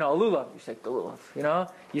just, a lulav, you shake the lulav,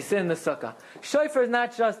 you sit in the sukkah. Shofar is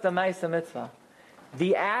not just a ma'aseh mitzvah.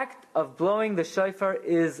 The act of blowing the shofar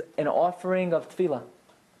is an offering of tefillah.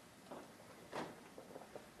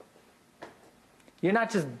 You're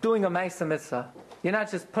not just doing a ma'aseh mitzvah. You're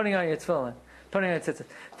not just putting on your tefillin, putting on your tzitzit.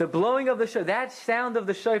 The blowing of the shofar, that sound of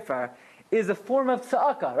the shofar, is a form of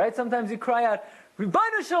tza'akah, right? Sometimes you cry out,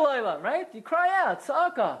 Ribbono shel olam, right? You cry out,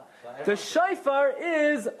 tza'akah. The shofar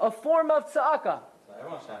is a form of tza'akah.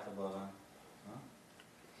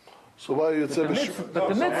 So why you yotze b'shmiya? But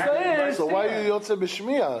the mitzvah is... So why you yotze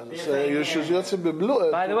b'shmiya? So you should yotze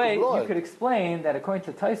b'blow. By the way, you could explain that according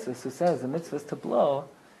to Taisus, who says the mitzvah is to blow,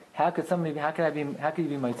 how could you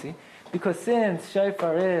be mitzi? Because since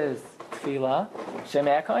shofar is tefillah,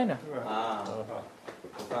 shemei kaina.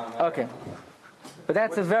 Okay. But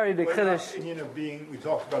that's a very big chiddush. We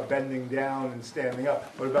talked about bending down and standing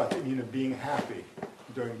up. What about the inyan of being happy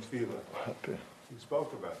during tefillah? Happy. We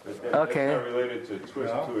spoke about that. Okay. That's not related to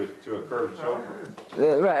twist to a curved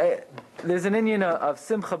shofar. Right. There's an inyan of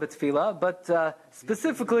simcha b'tefillah, but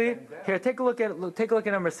specifically here, take a look at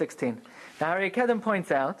number 16. Now, Harei Kedem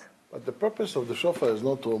points out. But the purpose of the shofar is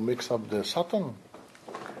not to mix up the Satan.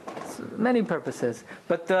 Many purposes,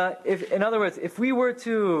 but in other words, if we were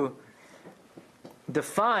to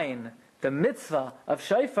define the mitzvah of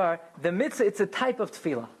shofar, the mitzvah, it's a type of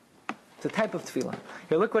tefillah. It's a type of tefillah.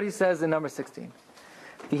 Here, look what he says in number 16.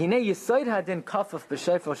 V'hinei yisoid hadin kafaf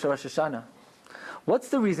b'shofar shel Rosh Hashanah. What's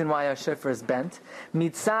the reason why our shofar is bent?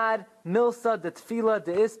 Mitzad milsa de tefillah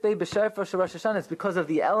de isbei b'shofar shel Rosh Hashanah. It's because of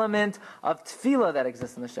the element of tefillah that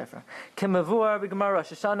exists in the shofar. Kemavur b'gemar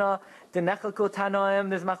Rosh Hashanah de nechelko tanoim.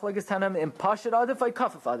 There's machlokes tanoim in pashut adif or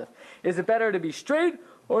kafaf adif. Is it better to be straight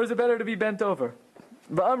or is it better to be bent over?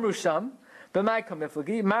 V'amru sham. B'may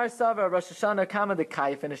kamiflagi marsav Rosh Hashanah kama de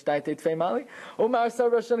kai finished daitei tfei mali. O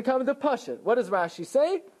marsav Rosh Hashanah kama de pashut. What does Rashi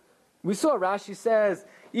say? We saw Rashi says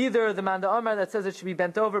either the Manda Amar that says it should be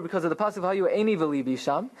bent over because of the pasuk Hayu Eini V'li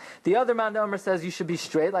Bisham. The other Manda Amar says you should be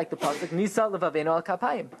straight like the pasuk Nisa Levavenu Al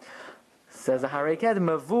Kapayim. Says the Harei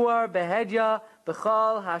Kedem Mavuar Behedya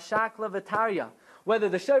B'chal Hashakla V'tarya. Whether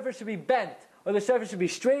the shofar should be bent or the shofar should be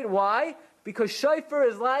straight. Why? Because shofar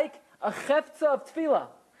is like a chefza of tefillah.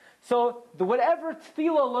 So, whatever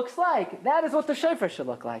tefillah looks like, that is what the shofar should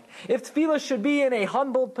look like. If tefillah should be in a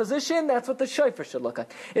humbled position, that's what the shofar should look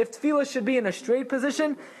like. If tefillah should be in a straight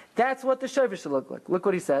position, that's what the shofar should look like. Look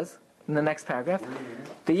what he says in the next paragraph.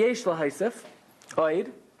 V'yesh l'haisef,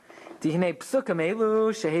 oid, dihnei psukim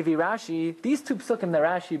elu, shehevi Rashi. These two psukim that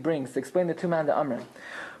Rashi brings to explain the two Manda Amrim.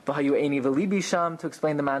 V'hayu eini v'li bisham, to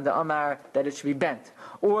explain the Manda Amar, that it should be bent.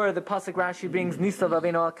 Or the pasuk Rashi brings, Nisa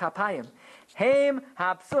v'avenu al kapayim. Heim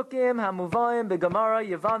hapsukim hamuvayim begamara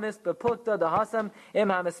yevamis bepukta dahasam im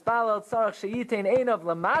hamispalel tzarach sheyitain einav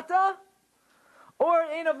lamata or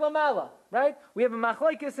einav lamala. Right? We have a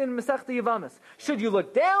machlokes in Masechta Yevamis. Should you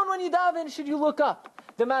look down when you daven? Should you look up?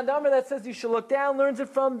 The Mandamar that says you should look down learns it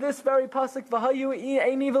from this very pasuk v'hayu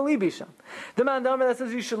eini v'li bisham. The Mandamar that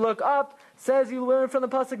says you should look up says you learn from the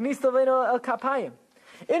pasuk Nisa v'avenu al kapayim.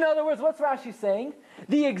 In other words, what's Rashi saying?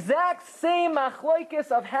 The exact same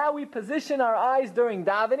machlokes of how we position our eyes during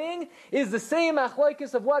davening is the same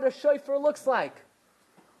machlokes of what a shofar looks like.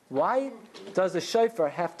 Why does a shofar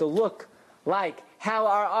have to look like how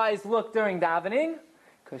our eyes look during davening?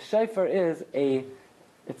 Because shofar is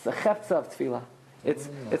it's a chefza of tefillah.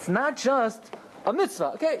 It's not just a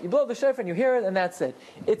mitzvah. Okay, you blow the shofar and you hear it and that's it.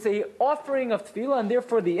 It's a offering of tefillah, and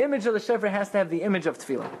therefore the image of the shofar has to have the image of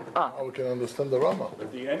tefillah. How we can understand the Rama?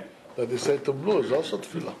 At the end? That they say to blow is also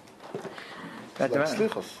tefillah. That's like right.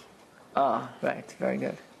 slichos. Right, very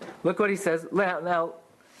good. Look what he says. Now,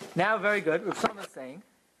 very good. Rav Shlomo is saying.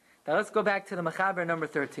 Now let's go back to the Mechaber number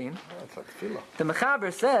 13. That's like tefillah. The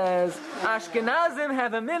Mechaber says, Ashkenazim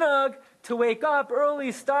have a minhag to wake up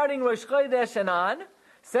early starting Rosh Chodesh and on.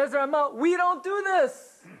 Says Ramah, we don't do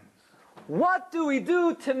this. What do we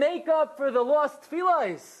do to make up for the lost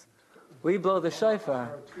tefillahs? We blow the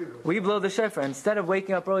shofar. We blow the shofar. Instead of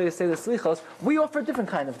waking up early to say the slichos, we offer a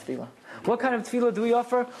different kind of tefillah. What kind of tefillah do we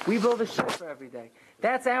offer? We blow the shofar every day.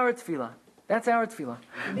 That's our tefillah. That's our tefillah.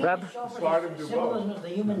 The symbolism of the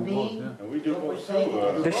human being. And we do both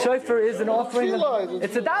too. The shofar is an offering.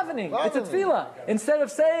 It's It's a davening. It's a tefillah. Instead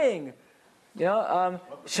of saying,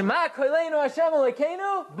 Shema Koleinu Hashem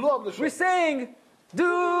Elokeinu, Blow up the shofar. we're saying,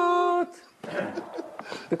 Doot.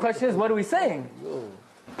 The question is, what are we saying?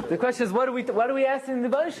 The question is, what are we asking the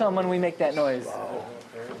Baruch Shalom when we make that noise?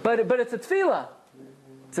 But it's a tefillah.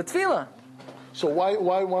 It's a tefillah. So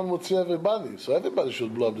why one would see everybody? So everybody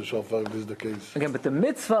should blow up the shofar if this is the case. Again, but the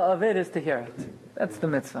mitzvah of it is to hear it. That's the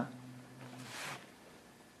mitzvah.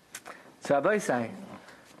 So Rabbi say,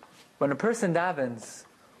 when a person davens,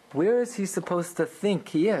 where is he supposed to think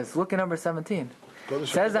he is? Look at number 17.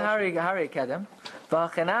 Says the Hari Kedem,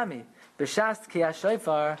 V'achenami, b'shast ki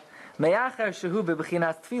ha-shofar, me'acher shehu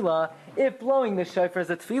b'bechinas tefillah, if blowing the shofar is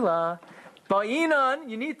a tefillah, ba'inan,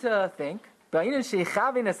 you need to think, ba'inan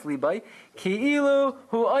she'ichavin es libay, ki'ilu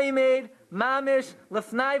hu oimed, mamish,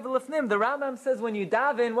 lefnai v'lefnim. The Rambam says when you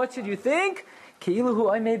daven, what should you think? Ki'ilu hu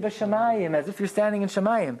oimed b'shamayim, as if you're standing in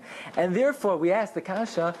shamayim. And therefore, we ask the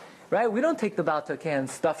kasha, right? We don't take the Baal Tokeh and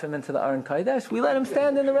stuff him into the Aron Kodesh. We let him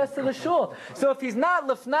stand in the rest of the shul. So if he's not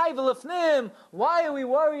lefnai v'lefnim, why are we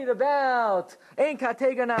worried about ein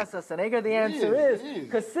katega nasa sanega? The answer is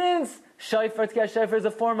because since shofar is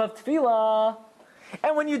a form of tefillah,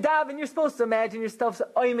 and when you daven, you're supposed to imagine yourself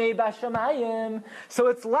oimei b'shamayim. So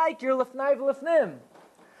it's like you're lefnai v'lefnim.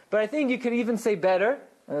 But I think you could even say better,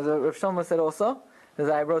 as Rav Shlomo said also, as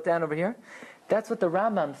I wrote down over here. That's what the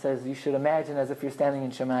Rambam says you should imagine as if you're standing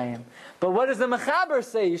in Shemayim. But what does the Mechaber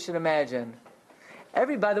say you should imagine?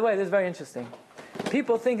 By the way, this is very interesting.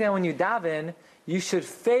 People think that when you daven, you should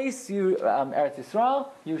face Eretz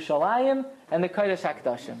Yisrael, Yerushalayim, and the Kodesh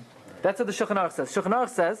HaKadoshim. That's what the Shulchan Aruch says. Shulchan Aruch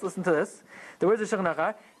says, listen to this. The words of Shulchan Aruch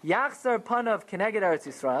are, Yachzar panav keneged Eretz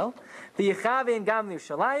Yisrael, v'yichavein gam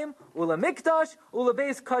Yerushalayim, ula mikdash, ula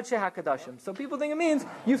beis Kodesh HaKadoshim. So people think it means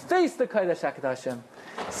you face the Kodesh HaKadoshim.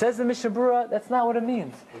 Says the Mishnah Berurah, that's not what it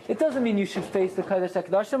means. It doesn't mean you should face the Kodesh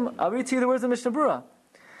HaKadoshim. I'll read to you the words of Mishnah Berurah.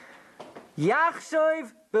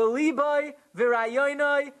 Yachshoiv b'libai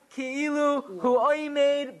v'rayoinoi ki'ilu hu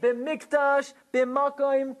oimed b'mikdash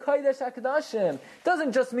b'makoim Kodesh HaKadoshim. It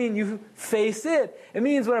doesn't just mean you face it. It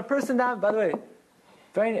means when a person by the way,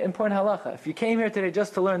 very important halacha. If you came here today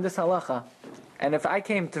just to learn this halacha, and if I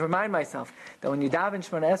came to remind myself that when you daven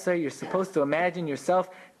Shemona Esrei, you're supposed to imagine yourself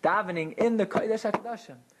davening in the Kodesh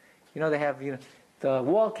HaKadoshim. You know, they have the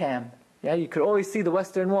wall cam. Yeah, you could always see the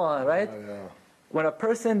western wall, right? Yeah. When a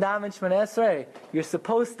person davens Shemona Esrei, you're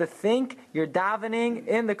supposed to think you're davening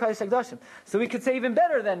in the Kodesh HaKadoshim. So we could say even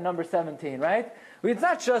better than number 17, right? It's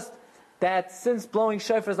not just that since blowing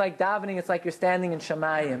shofar is like davening, it's like you're standing in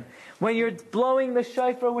Shamayim. When you're blowing the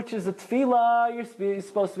shofar, which is a tefillah, you're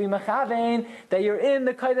supposed to be mechavein, that you're in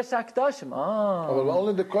the Kodesh HaKadoshim. Well,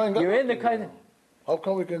 only the Kohen Gadol. You're in the Kodesh. How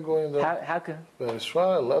come we can go in there? How can?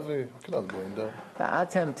 Israel, Levi, we cannot go in there.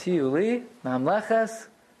 Va'atem tiyu li, mamleches,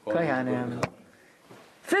 kohanim.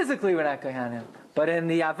 Physically, we're not kohanim, but in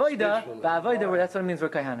the avodah, that's what it means we're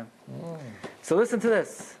kohanim. So listen to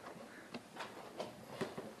this.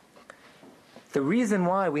 The reason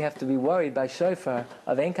why we have to be worried by shofar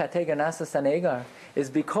of ein katega nasa sanegar is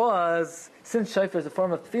because since shofar is a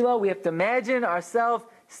form of tefillah, we have to imagine ourselves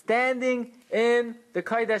standing in the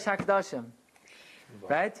Kodesh HaKadoshim.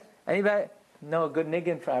 Right? Anybody know a good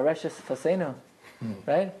niggin for Areshes Fasenu?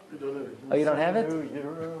 Right? Oh, you don't have it?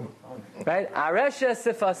 Right? Areshes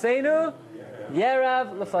Fasenu,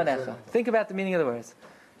 Yerav Lefanecha. Think about the meaning of the words.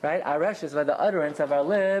 Right? Areshes, by the utterance of our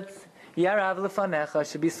lips, Yarav lefanecha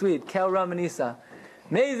should be sweet. Kel ramanisa.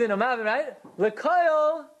 Mezin omavim, right?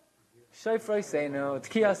 Lekoyol shofar seinu,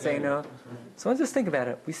 tkiya seinu. So let's just think about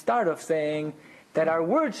it. We start off saying that our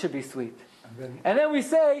words should be sweet. And then we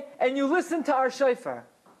say, and you listen to our shofar.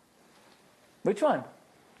 Which one?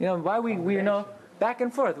 You know, why we back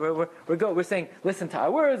and forth. We're saying, listen to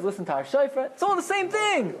our words, listen to our shofar. It's all the same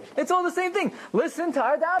thing. It's all the same thing. Listen to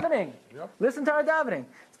our davening. Yep. Listen to our davening.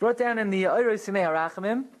 It's brought down in the Oirei Simei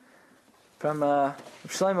HaRachamim from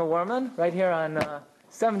Shlomo Warman, right here on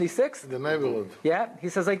 76. The neighborhood. Yeah, he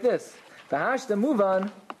says like this. V'hash the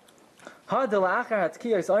muvan, ha de la'achar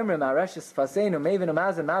hatkiyos oimrim ha'reshes fasenu, mevin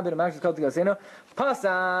ha'mazin, ma'abin ha'mashis kol t'gasenu,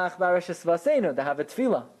 pasach ba'reshes fasenu, da have a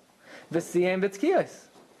tefillah. V'siyem b'tkiyos.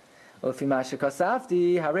 U'fi masha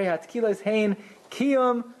kasafti, harei hatkilos hein,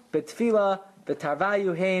 kiyum b'tefillah,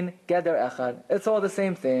 b'tarvayu hein, geder echad. It's all the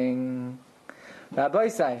same thing. Rabbi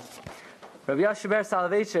Isai, Rabbi Yashaber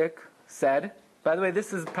Soloveitchik said, by the way,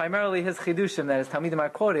 this is primarily his chidushim that his Talmidim are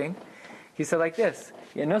quoting. He said like this: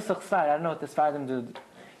 Nusach Sfar, I don't know what the Sfardim do.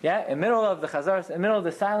 Yeah, in the middle of the Chazar, in the middle of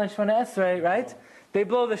the silent Shemona Esrei, right? They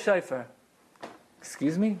blow the shofar.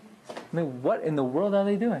 Excuse me? I mean, what in the world are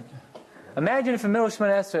they doing? Imagine if in the middle of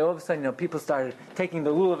Shemona Esrei, all of a sudden, people started taking the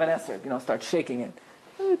lulav and esrog, start shaking it.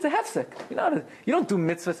 it's a hefsek. You don't do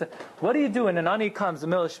mitzvahs. What do you do when an ani comes, the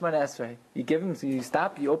middle of Shemona Esrei? You give him, so you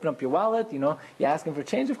stop, you open up your wallet, you ask him for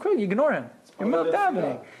change. Of course, you ignore him. You're middle of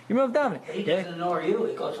davening. He doesn't ignore you,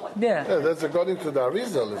 he goes like, Yeah. That's according to the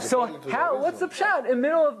Arizal. So what's the pshat? In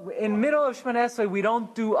middle of Shemona Esrei, we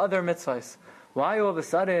don't do other mitzvahs. Why all of a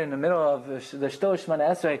sudden in the middle of the Shto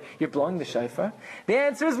Shemona Esrei you're blowing the shofar? The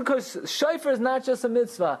answer is because shofar is not just a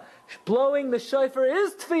mitzvah. Blowing the shofar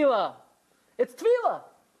is tefillah. It's tefillah.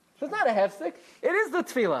 So it's not a hefsek. It is the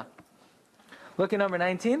tefillah. Look at number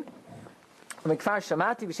 19. Mikfar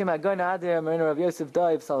Shamati v'shem Agona Adir Marina Rav Yosef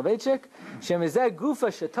Daiv Soloveitchik Shem Izeh Gufa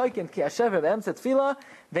Shetoikin Ki Hashever B'Emsa Tefillah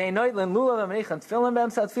Ve'enoit Len Lulav V'Menichan Tefillah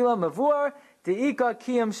B'Emsa Tefillah Mavuar De'ika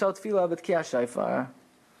Kiyam Shal Tefillah B'T Ki HaShofar.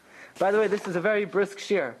 By the way, this is a very brisk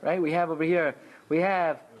shir, right? We have over here, we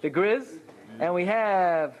have the Griz, and we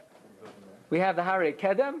have the Harei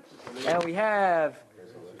Kedem, and we have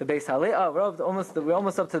the Beis Halevi. Oh, we're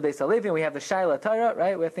almost up to the Beis Halevi, and we have the Shaila Torah,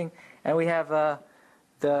 right? And we have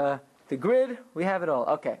the grid. We have it all.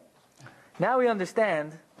 Okay. Now we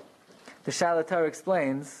understand. The Shaila Torah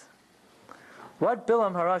explains what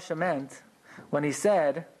Bilam Harasha meant when he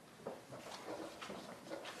said,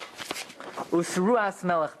 Usruas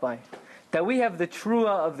Melech Bai, that we have the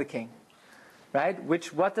Trua of the king, right?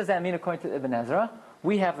 What does that mean according to Ibn Ezra?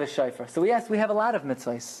 We have the shofar. So we have a lot of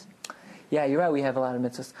mitzvahs. Yeah, you're right, we have a lot of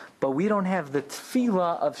mitzvahs. But we don't have the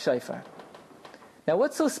tefillah of shofar. Now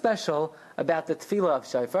what's so special about the tefillah of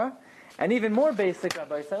shofar? And even more basic,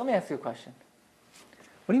 Rabbi, let me ask you a question.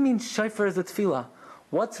 What do you mean shofar is a tefillah?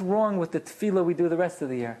 What's wrong with the tefillah we do the rest of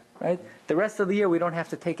the year, right? The rest of the year we don't have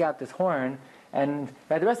to take out this horn. And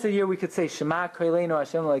by the rest of the year we could say Shema Koleinu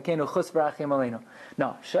Hashem Elokeinu Chus Barachim Aleinu.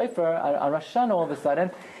 No, shofar on Rosh Hashanah all of a sudden,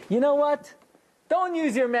 you know what? Don't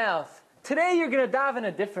use your mouth. Today you're going to daven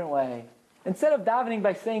a different way. Instead of davening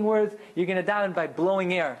by saying words, you're going to daven by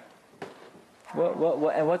blowing air.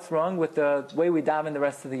 And what's wrong with the way we daven the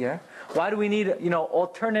rest of the year? Why do we need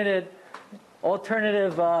alternative?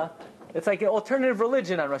 It's like an alternative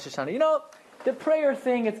religion on Rosh Hashanah. The prayer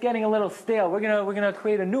thing, it's getting a little stale. We're gonna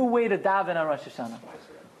create a new way to daven on Rosh Hashanah.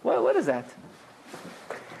 What is that?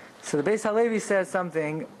 So the Beis Halevi says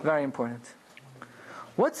something very important.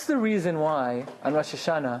 What's the reason why on Rosh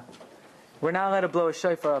Hashanah we're not allowed to blow a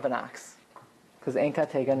shofar of an ox? Because ein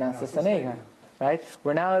katega nasa sanega, right?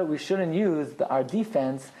 We shouldn't use our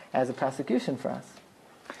defense as a prosecution for us.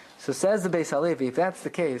 So says the Beis Halevi, if that's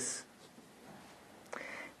the case,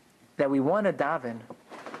 that we want to daven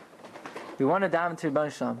to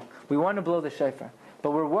Rebbeinu Shalom. We want to blow the shofar.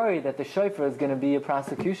 But we're worried that the shofar is going to be a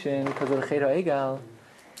prosecution because of the Cheder Egel.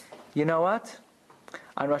 You know what?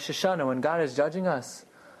 On Rosh Hashanah, when God is judging us,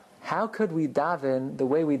 how could we daven the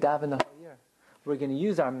way we daven the whole year? We're going to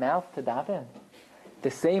use our mouth to daven. The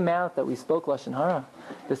same mouth that we spoke Lashon Hara.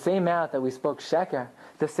 The same mouth that we spoke Sheker.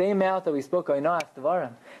 The same mouth that we spoke Oinoas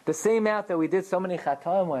Devarim. The same mouth that we did so many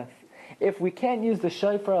Chataim with. If we can't use the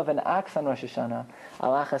shofar of an ox on Rosh Hashanah,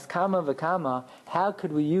 alachas kama v'kama, how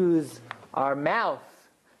could we use our mouth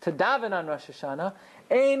to daven on Rosh Hashanah?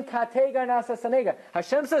 Ein kategar nasa sanega.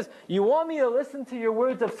 Hashem says, you want me to listen to your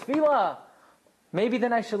words of tefillah? Maybe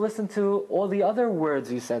then I should listen to all the other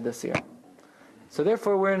words you said this year. So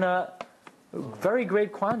therefore we're in a very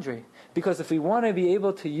great quandary. Because if we want to be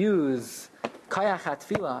able to use kayach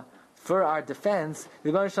hatefillah for our defense,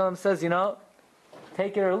 the Rebbeinu Shalom says,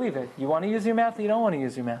 take it or leave it. You want to use your mouth, or you don't want to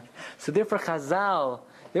use your mouth. So therefore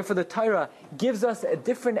the Torah gives us a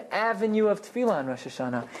different avenue of tefillah on Rosh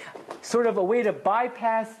Hashanah. Sort of a way to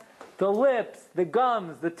bypass the lips, the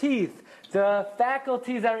gums, the teeth, the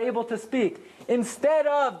faculties that are able to speak. Instead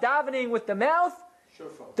of davening with the mouth,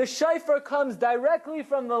 the shofar comes directly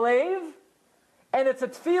from the lave, and it's a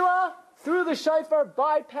tefillah through the shofar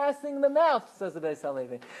bypassing the mouth, says the Beis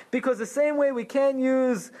Halevi. Because the same way we can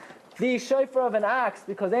use the shofar of an ox,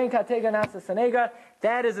 because ein katega nasa sanega,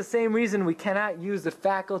 that is the same reason we cannot use the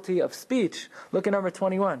faculty of speech. Look at number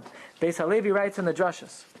 21. Beis Halevi writes in the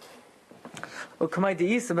Drashos, Ukamai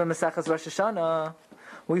de'isa b'mesachas Rosh Hashanah,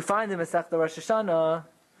 we find in Masechta Rosh Hashanah,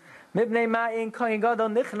 mibnei ma'in kohen gadol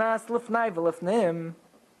nichnas lifnai v'lifnim.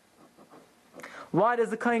 Why does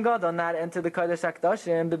the Kohen Gadol not enter the Kodesh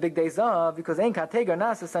HaKadoshim the big days of? Because ein kategar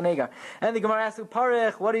nasa sanegar. And the Gemara asks,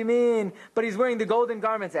 Parech, what do you mean? But he's wearing the golden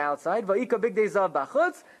garments outside. Va'ika big days of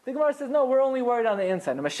bachutz. The Gemara says, no, we're only worried on the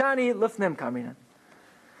inside. Mashani lifnim kaminan.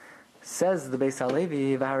 Says the Beis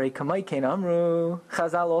Halevi, V'harei kamay kein amru.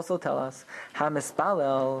 Chazal also tell us,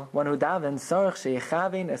 HaMispalel, one who davens, sarach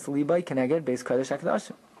she'yechavin es libay keneged beis Kodesh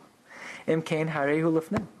HaKadoshim. Im kein harei hu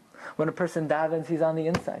lifnim. When a person davens, he's on the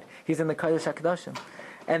inside. He's in the Kodesh HaKadoshim.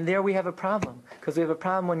 And there we have a problem. Because we have a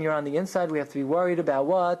problem when you're on the inside, we have to be worried about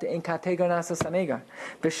what? In kategar nasas hanegar.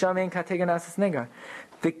 B'sham in kategar nasas negar.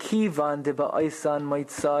 The kivan de ba'oisan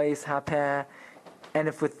moitzais hapeh. And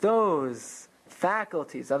if with those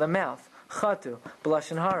faculties of the mouth, chatu,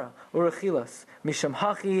 b'lashon hara, urechilas, misham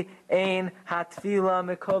hachi, ein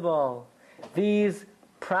hatfila mekobal. These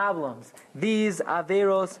problems, these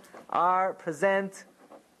averos present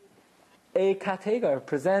a kategar,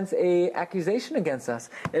 presents a accusation against us.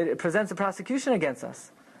 It presents a prosecution against us.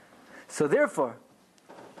 So therefore,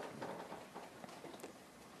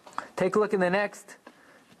 take a look in the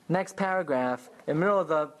next paragraph, in the middle of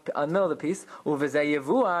the piece.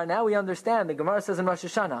 Now we understand. The Gemara says in Rosh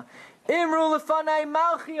Hashanah, Imru lefanai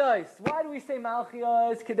malchios. Why do we say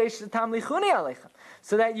malchios? Kadesh tamlichuni aleichem,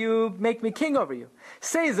 so that you make me king over you.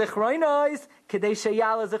 Say zechroinos kadesh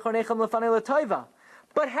yala zechronechem lefanai letoiva.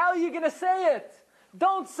 But how are you going to say it?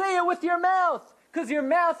 Don't say it with your mouth, because your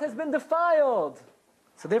mouth has been defiled.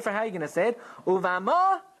 So therefore, how are you going to say it?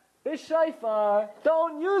 Uvama b'shayfar.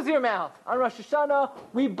 Don't use your mouth. On Rosh Hashanah,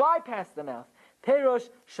 we bypass the mouth. Perosh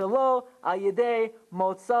shalo al yedei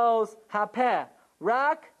motzos hapeh.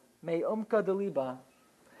 Rak me'umka deliba.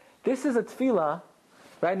 This is a tefillah,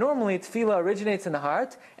 right? Normally, tefillah originates in the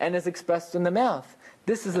heart and is expressed in the mouth.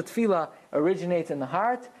 This is a tefillah originates in the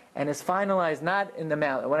heart and is finalized not in the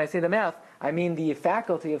mouth. When I say the mouth, I mean the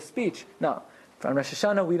faculty of speech. No, from Rosh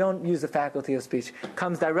Hashanah, we don't use the faculty of speech. It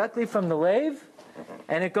comes directly from the lave,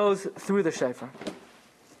 and it goes through the shofar.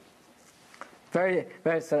 Very,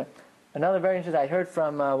 very. So another very interesting. I heard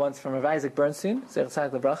from once from Rav Isaac Bernstein, Zechar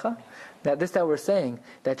Lebracha, that we're saying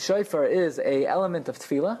that shofar is a element of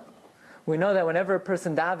tefillah. We know that whenever a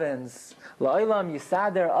person davens, la'olam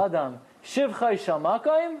yisader adam shivchai shel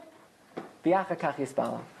makom, bi'achar kach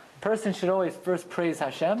yispala. Person should always first praise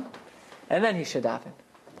Hashem, and then he should daven.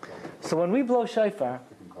 So when we blow shofar,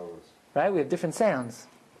 right, we have different sounds.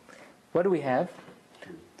 What do we have?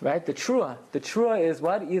 Right, the trua. The trua is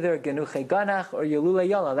what? Either genuche ganach or yelule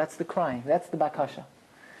yala. That's the crying. That's the bakasha.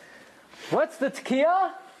 What's the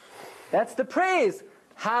tkiyah? That's the praise.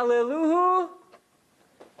 Hallelujah.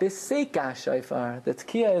 B'seika shofar. The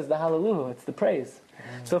tkiyah is the hallelujah. It's the praise.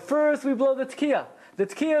 So first we blow the tkiyah. The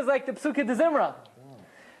tkiyah is like the psukkah de zimra.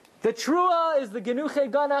 The trua is the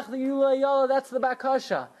genuche ganach, the yula yala. That's the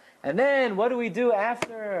bakasha. And then what do we do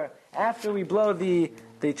after we blow the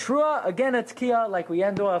trua? Again a tkiyah, like we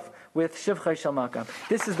end off with shivchai shel makam.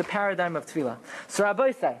 This is the paradigm of tefillah. So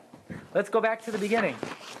Rabbi say, let's go back to the beginning.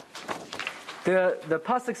 The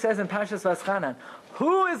pasuk says in Parshas Vaschanan,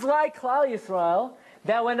 who is like Klal Yisrael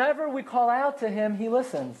that whenever we call out to him, he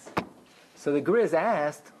listens? So the Grizz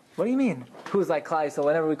asked, what do you mean? Who is like Klal Yisrael?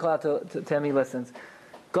 Whenever we call out to him, he listens.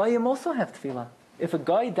 Goyim also have tefillah. If a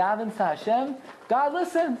guy davens to Hashem, God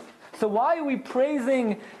listens. So why are we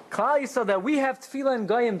praising Klal Yisrael that we have tefillah and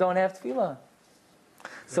Goyim don't have tefillah?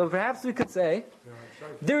 So perhaps we could say,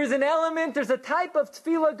 there is an element, there's a type of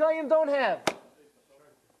tefillah Goyim don't have.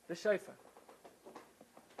 The shofar.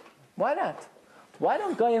 Why not? Why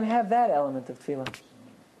don't Goyim have that element of tefillah?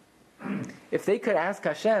 If they could ask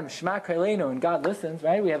Hashem, Shema Kailenu, and God listens,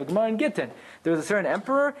 right? We have a Gemara in Gittin. There was a certain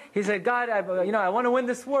emperor. He said, God, I want to win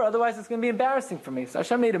this war, otherwise it's going to be embarrassing for me. So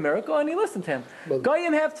Hashem made a miracle, and he listened to him.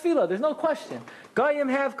 Goyim have tefillah, there's no question. Goyim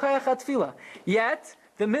have kayach tefillah. Yet,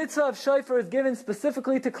 the mitzvah of shofar is given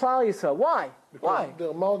specifically to Klal Yisrael. Why? Because Why?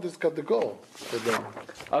 the mouth is got to go for them.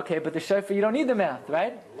 Okay, but the shofar, you don't need the mouth,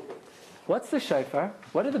 right? What's the shofar?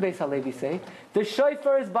 What did the Beis HaLevi say? The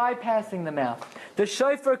shofar is bypassing the mouth. The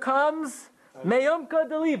shofar comes meyumka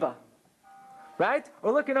deliba. Right?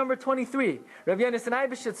 Or look at number 23. Rav Yonasan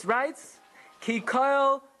Eibeshitz writes, Ki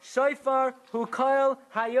koil shofar hu koil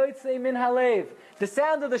hayotze min halev. The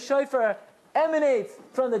sound of the shofar emanates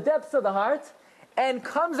from the depths of the heart and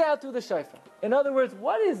comes out through the shofar. In other words,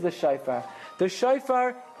 what is the shofar? The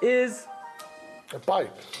shofar is a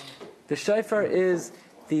pipe. The shofar is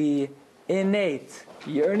the innate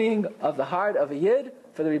yearning of the heart of a yid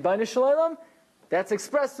for the Rebbeinu Shalom that's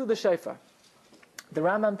expressed through the shofar. The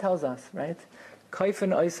Rambam tells us, right?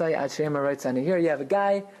 Kaifin oisai ad she'em ha'rotzani. Here you have a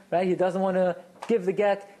guy, right? He doesn't want to give the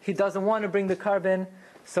get. He doesn't want to bring the carbon.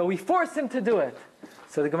 So we force him to do it.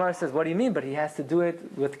 So the Gemara says, what do you mean? But he has to do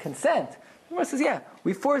it with consent. The Gemara says, yeah.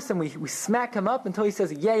 We force him. We smack him up until he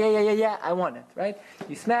says, yeah, I want it, right?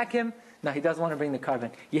 You smack him. No, he doesn't want to bring the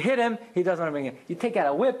carbon. You hit him, he doesn't want to bring it. You take out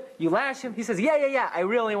a whip, you lash him, he says, yeah, I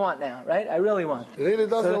really want now, right? I really want. He really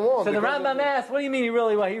doesn't want. So the Rambam asks, what do you mean he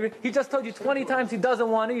really want? He just told you 20 times he doesn't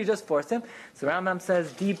want it, you just forced him. So the Rambam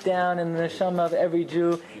says, deep down in the neshama of every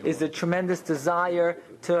Jew is a tremendous desire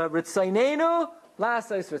to ritzaynenu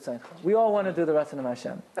la'asais ritzoncha. We all want to do the Ratzon of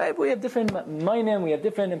Hashem. Right? We have different mainim, we have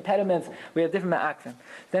different impediments, we have different ma'akvim.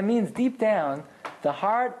 That means deep down, the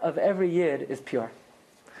heart of every yid is pure.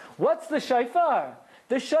 What's the shofar?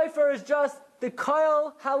 The shofar is just the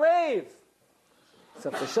koil halev. So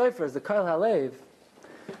if the shofar is the koil halev,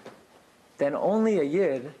 then only a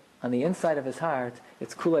yid, on the inside of his heart,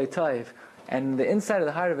 it's kulei tov. And the inside of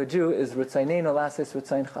the heart of a Jew is Ritzaynenu Lasis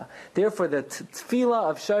Ritzayncha. Therefore, the tefillah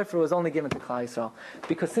of shofar was only given to Klal Yisrael.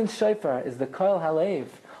 Because since shofar is the koil halev,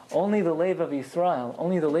 only the lev of Yisrael,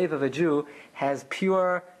 only the lev of a Jew, has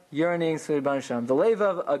pure yearnings for Rebbeinu Shalom. The lev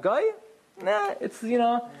of a guy, it's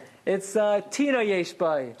tina yesh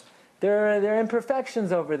bai. There are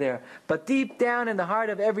imperfections over there. But deep down in the heart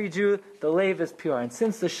of every Jew, the lev is pure. And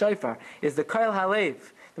since the shofar is the koil halev,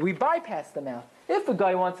 we bypass the mouth. If a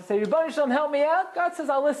guy wants to say, Rebbeinu Shalom, help me out, God says,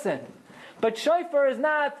 I'll listen. But shofar is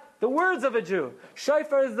not the words of a Jew.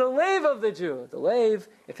 Shofar is the lev of the Jew. The lev,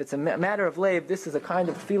 if it's a matter of lev, this is a kind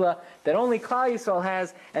of tefillah that only Klal Yisrael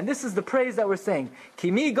has, and this is the praise that we're saying.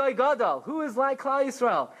 Kimi Goy Gadol, who is like Klal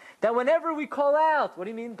Yisrael? That whenever we call out, what do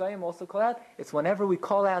you mean? Goyim also call out? It's whenever we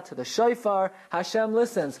call out to the shofar, Hashem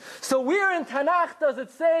listens. So where in Tanakh does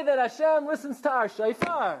it say that Hashem listens to our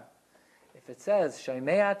shofar? If it says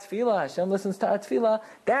Shomea Tefillah, Hashem listens to our Tefillah,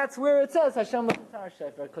 that's where it says Hashem listens to our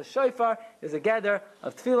shofar. Because shofar is a gather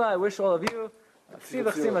of Tefillah. I wish all of you a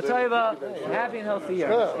happy and healthy year.